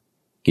บว่า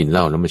กินเห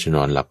ล้าแล้วมันจะน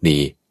อนหลับดี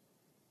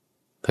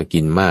ถ้ากิ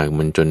นมาก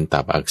มันจน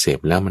ตับอักเสบ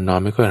แล้วมันนอน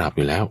ไม่ค่อยหลับอ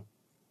ยู่แล้ว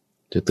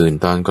จะตื่น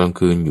ตอนกลาง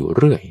คืนอยู่เ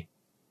รื่อย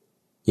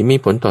ยังมี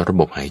ผลต่อระ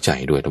บบหายใจ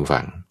ด้วยท่าน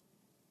ฟัง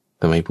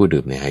ทำให้ผู้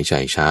ดื่มในหายใจ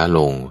ช้าล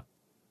ง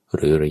ห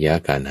รือระยะ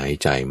การหาย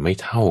ใจไม่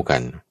เท่ากั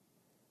น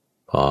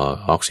พอ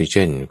ออกซิเจ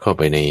นเข้าไ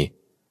ปใน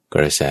ก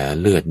ระแส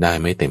เลือดได้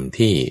ไม่เต็ม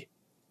ที่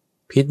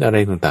พิษอะไร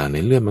ต่างๆใน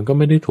เลือดมันก็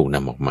ไม่ได้ถูกน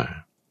ำออกมา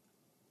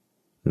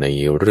ใน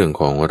เรื่อง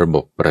ของระบ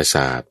บประส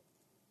าท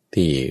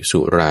ที่สุ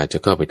ราจะ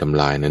เข้าไปท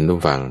ำลายนั้นท่า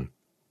นฟัง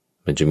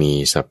มันจะมี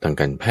ศัพท์ทาง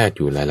การแพทย์อ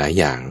ยู่หลายๆ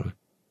อย่าง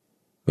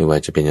ไม่ว่า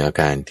จะเป็นอา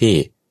การที่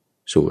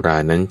สุรา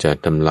นั้นจะ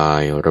ทำลา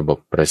ยระบบ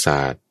ประส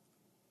าท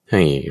ใ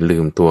ห้ลื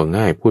มตัว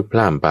ง่ายพูดพ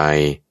ล่ามไป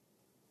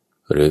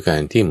หรือกา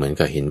รที่เหมือน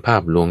กับเห็นภา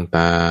พลวงต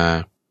า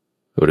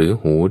หรือ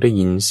หูได้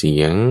ยินเสี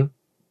ยง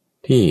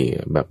ที่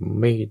แบบ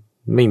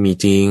ไม่มี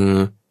จริง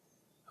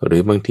หรื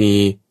อบางที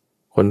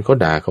คนเขา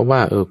ด่าเขาว่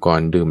าก่อ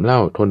นดื่มเหล้า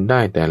ทนไ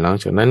ด้แต่หลัง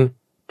จากนั้น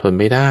ทน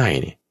ไม่ได้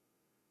เนี่ย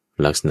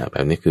ลักษณะแบ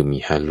บนี้คือมี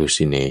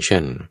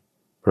hallucination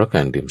เพราะก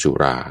ารดื่มสุ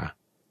รา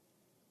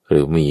หรื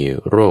อมี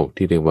โรค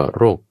ที่เรียกว่า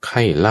โรคไ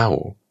ข้เหล้า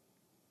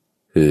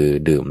คือ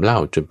ดื่มเหล้า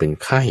จนเป็น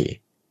ไข้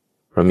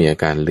เพราะมีอา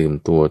การลืม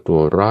ตัว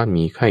ร้อน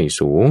มีไข้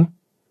สูง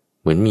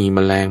เหมือนมีแม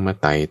ลงมา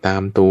ไต่ตา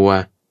มตัว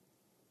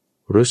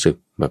รู้สึก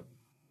แบบ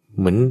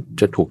เหมือน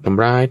จะถูกท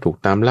ำร้ายถูก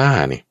ตามล่า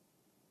เนี่ย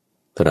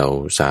ถ้าเรา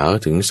สาว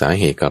ถึงสา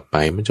เหตุกลับไป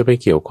มันจะไป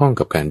เกี่ยวข้อง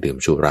กับการดื่ม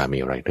สุราไม่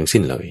อะไรทั้ง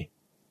สิ้นเลย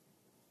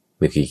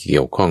นี่คือเ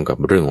กี่ยวข้องกับ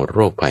เรื่องโร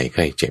คภัยไ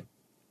ข้เจ็บ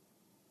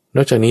น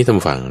อกจากนี้ทาง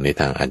ฝั่งใน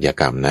ทางอาชญา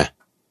กรรมนะ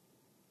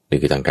นี่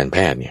คือทางการแพ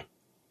ทย์เนี่ย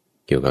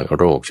เกี่ยวกับ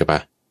โรคใช่ปะ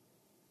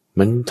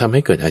มันทำใ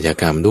ห้เกิดอาชญา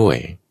กรรมด้วย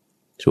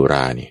สุร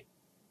านี่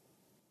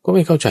ก็ไ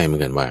ม่เข้าใจเหมือ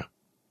นกันว่า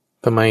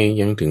ทำไม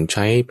ยังถึงใ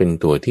ช้เป็น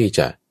ตัวที่จ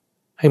ะ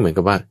ให้เหมือน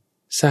กับว่า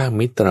สร้าง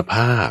มิตรภ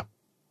าพ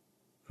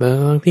แล้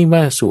วที่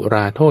ว่าสุร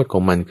าโทษขอ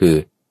งมันคือ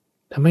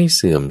ทำให้เ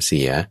สื่อมเ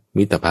สีย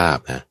มิตรภาพ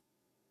นะ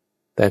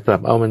แต่กลั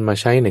บเอามันมา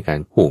ใช้ในการ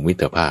ผูกมิ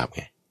ตรภาพไ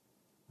ง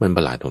มันป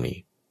ระหลาดตรงนี้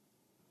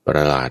ปร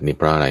ะหลาดนี่เ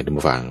พราะอะไรท่าน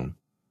ผู้ฟัง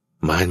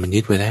มารมัน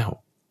ยึดไว้แล้ว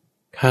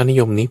ค่านิ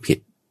ยมนี้ผิด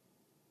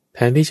แท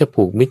นที่จะ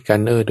ผูกมิตรกัน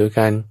โดย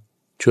การ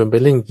ชวนไป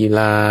เล่นกีฬ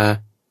า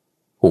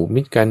ผูก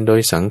มิตรกันโดย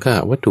สังฆ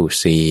วัตถุ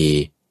สี่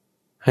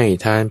ให้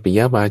ทานปิย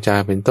วาจา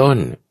เป็นต้น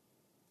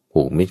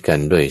ผูกมิตรกั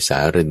นด้วยสา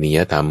รณีย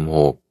ธรรม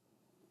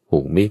6ผู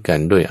กมิตรกั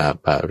นด้วยอ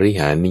ปริ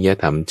หานิย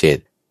ธรรม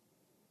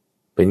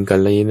7เป็นกั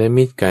ลยาณ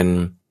มิตรกัน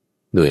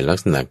ด้วยลัก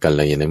ษณะกัล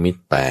ยาณมิต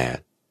ร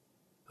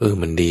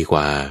8มันดีก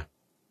ว่า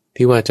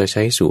ที่ว่าจะใ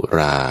ช้สุร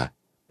า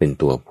เป็น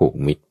ตัวผูก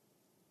มิตร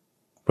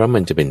เพราะมั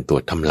นจะเป็นตัว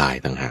ทำลาย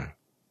ต่างหาก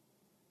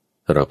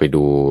เราไป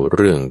ดูเ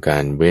รื่องกา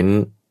รเว้น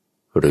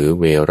หรือ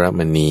เวร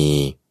มณี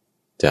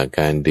จากก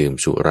ารดื่ม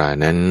สุรา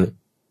นั้น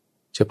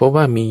จะพบ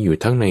ว่ามีอยู่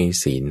ทั้งใน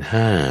ศีล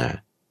ห้า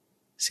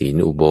ศีล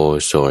อุโบ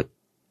สถ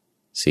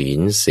ศีล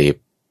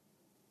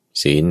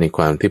10ศีลในค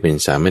วามที่เป็น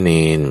สามเณ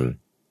ร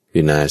คื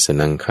อนาส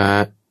นังฆะ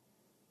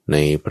ใน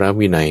พระ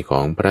วินัยขอ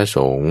งพระส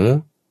งฆ์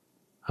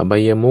อบา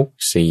ยมุข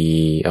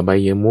4อบา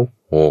ยมุข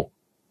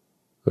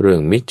6เรื่อ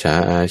งมิจฉา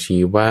อาชี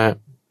วะ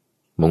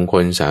มงค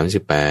ล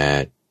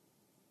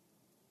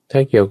38ถ้า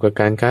เกี่ยวกับ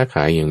การค้าข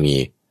ายยังมี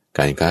ก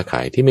ารค้าข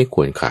ายที่ไม่ค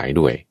วรขาย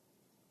ด้วย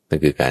นั่น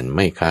คือการไ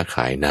ม่ค้าข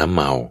ายน้ำเ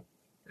มา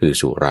คือ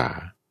สุรา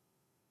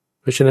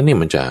เพราะฉะนั้นเนี่ย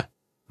มันจะ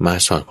มา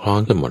สอดคล้อง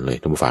กันหมดเลย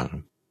ท่านผู้ฟัง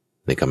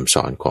ในคำส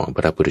อนของพ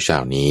ระพุทธเจ้า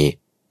นี้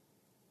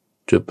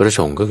จุดประส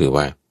งค์ก็คือ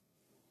ว่า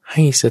ใ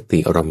ห้สติ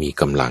เรามี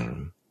กำลัง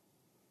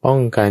ป้อง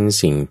กัน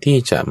สิ่งที่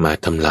จะมา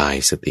ทำลาย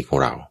สติของ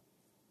เรา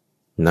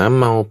น้ำ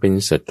เมาเป็น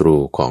ศัตรู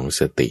ของ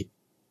สติ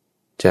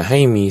จะให้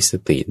มีส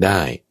ติไ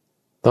ด้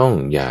ต้อง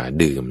อย่า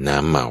ดื่มน้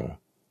ำเมา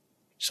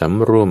ส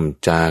ำรวม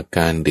จากก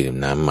ารดื่ม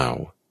น้ำเมา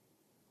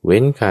เว้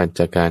นขาดจ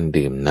ากการ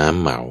ดื่มน้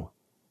ำเมา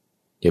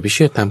อย่าไปเ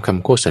ชื่อตามค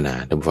ำโฆษณา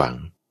ท่านผู้ฟัง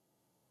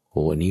โ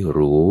อ้อันนี้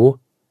รู้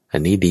อั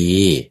นนี้ดี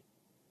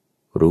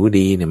รู้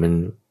ดีเนี่ยมัน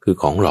คือ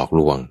ของหลอก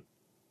ลวง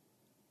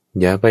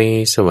อย่าไป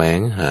แสวง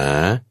หา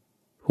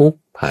ทุกข์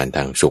ผ่านท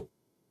างสุข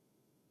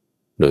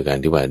โดยการ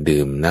ที่ว่า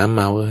ดื่มน้ำเ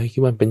มาคิ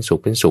ดว่าเป็น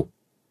สุข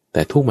แ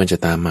ต่ทุกข์มันจะ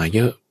ตามมาเย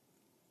อะ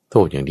โท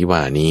ษอย่างที่ว่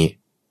านี้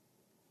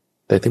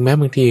แต่ถึงแม้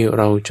บางที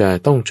เราจะ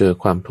ต้องเจอ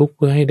ความทุกข์เ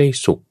พื่อให้ได้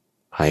สุข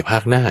ภายภา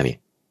คหน้าเนี่ย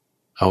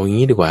เอาอย่าง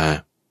นี้ดีกว่า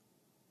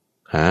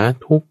หา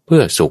ทุกข์เพื่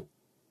อสุข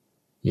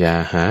อย่า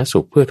หาสุ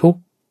ขเพื่อทุกข์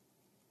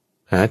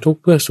หาทุกข์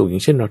เพื่อสุขอย่า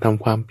งเช่นเราท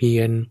ำความเพี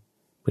ยร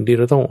บางทีเ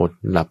ราต้องอด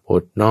หลับอ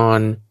ดนอ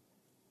น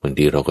บาง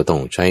ทีเราก็ต้อ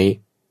งใช้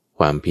ค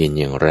วามเพียร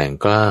อย่างแรง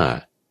กล้า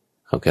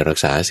เอาแค่รัก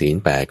ษาศีล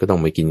8ก็ต้อง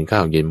ไปกินข้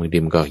าวเย็นบางที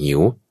มันก็หิว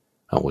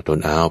เอาอดทน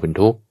เอาเป็น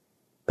ทุกข์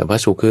แต่ว่า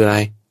สุขคืออะไร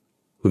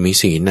คุณมี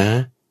ศีลนะ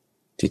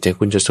จิตใจ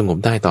คุณจะสงบ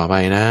ได้ต่อไป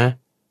นะ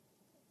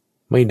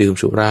ไม่ดื่ม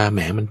สุราแหม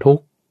มันทุก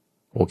ข์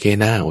โอเค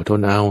นะอดท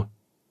นเอา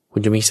คุ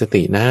ณจะมีส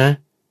ตินะ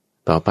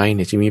ต่อไปเ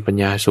นี่ยจะมีปัญ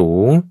ญาสู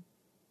ง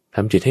ท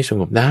ำจิตให้ส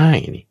งบได้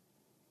นี่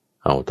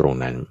เอาตรง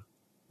นั้น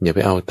อย่าไป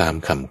เอาตาม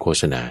คำโฆ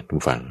ษณาทุ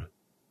กฝั่ง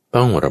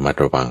ต้องระมัด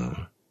ระวัง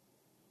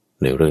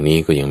ในเรื่องนี้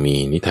ก็ยังมี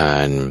นิทา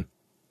น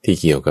ที่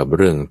เกี่ยวกับเ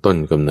รื่องต้น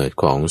กำเนิด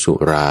ของสุ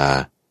รา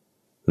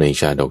ใน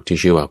ชาดกที่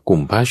ชื่อว่ากุ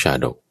มภชา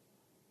ดก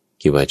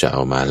คิดว่าจะเอ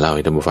ามาเล่าใ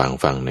ห้ท่านผู้ฟัง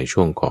ฟังใน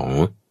ช่วงของ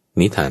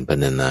นิทานพร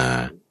รณนา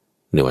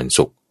ในวัน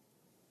ศุกร์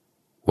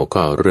หัว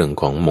ข้อเรื่อง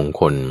ของมง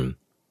คล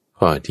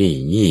ข้อ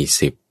ที่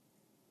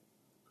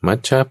20มัช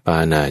ฌะปา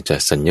นาจะ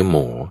สัญญโม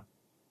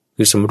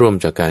คือสำรวม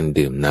จากการ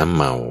ดื่มน้ำ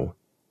เมา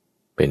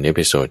เป็นเอ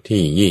พิโซด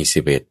ที่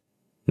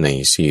21ใน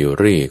ซี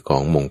รีส์ขอ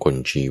งมงคล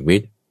ชีวิ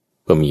ต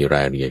ก็มีร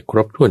ายละเอียดคร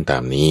บถ้วนตา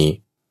มนี้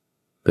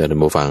เพื่อท่าน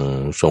ผู้ฟัง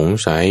สง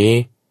สัย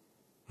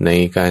ใน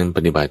การป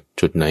ฏิบัติ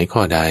จุดไหนข้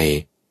อใด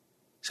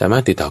สามาร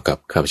ถติดต่อกับ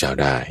ข้าพเจ้า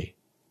ได้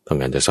ต้อง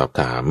การจะสอบ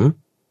ถาม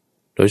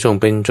โดยส่ง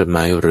เป็นจดหม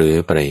ายหรือ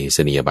ไปรษ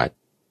ณียบัตร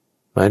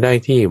มาได้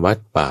ที่วัด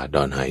ป่าด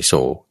อนหายโศ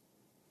ก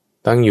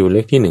ตั้งอยู่เล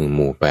ขที่1ห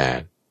มู่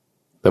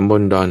8ตำบ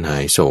ลดอนหา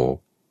ยโศก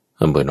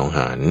อำเภอหนองห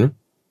าน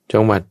จั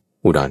งหวัด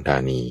อุดรธา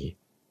นี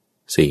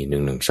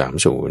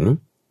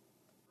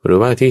41130หรือ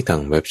ว่าที่ทา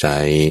งเว็บไซ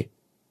ต์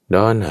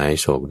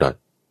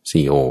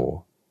donhaisok.co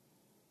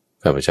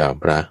ข้าพเจ้า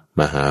พระ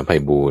มหาไพ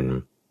บูลย์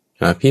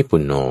อาภิปุ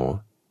ณโญ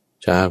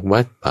จากวั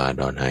ดป่า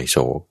ดอนหายโศ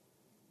ก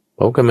พ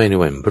บกันใหม่ใน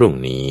วันพรุ่ง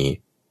นี้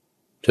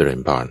เจริญ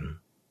พร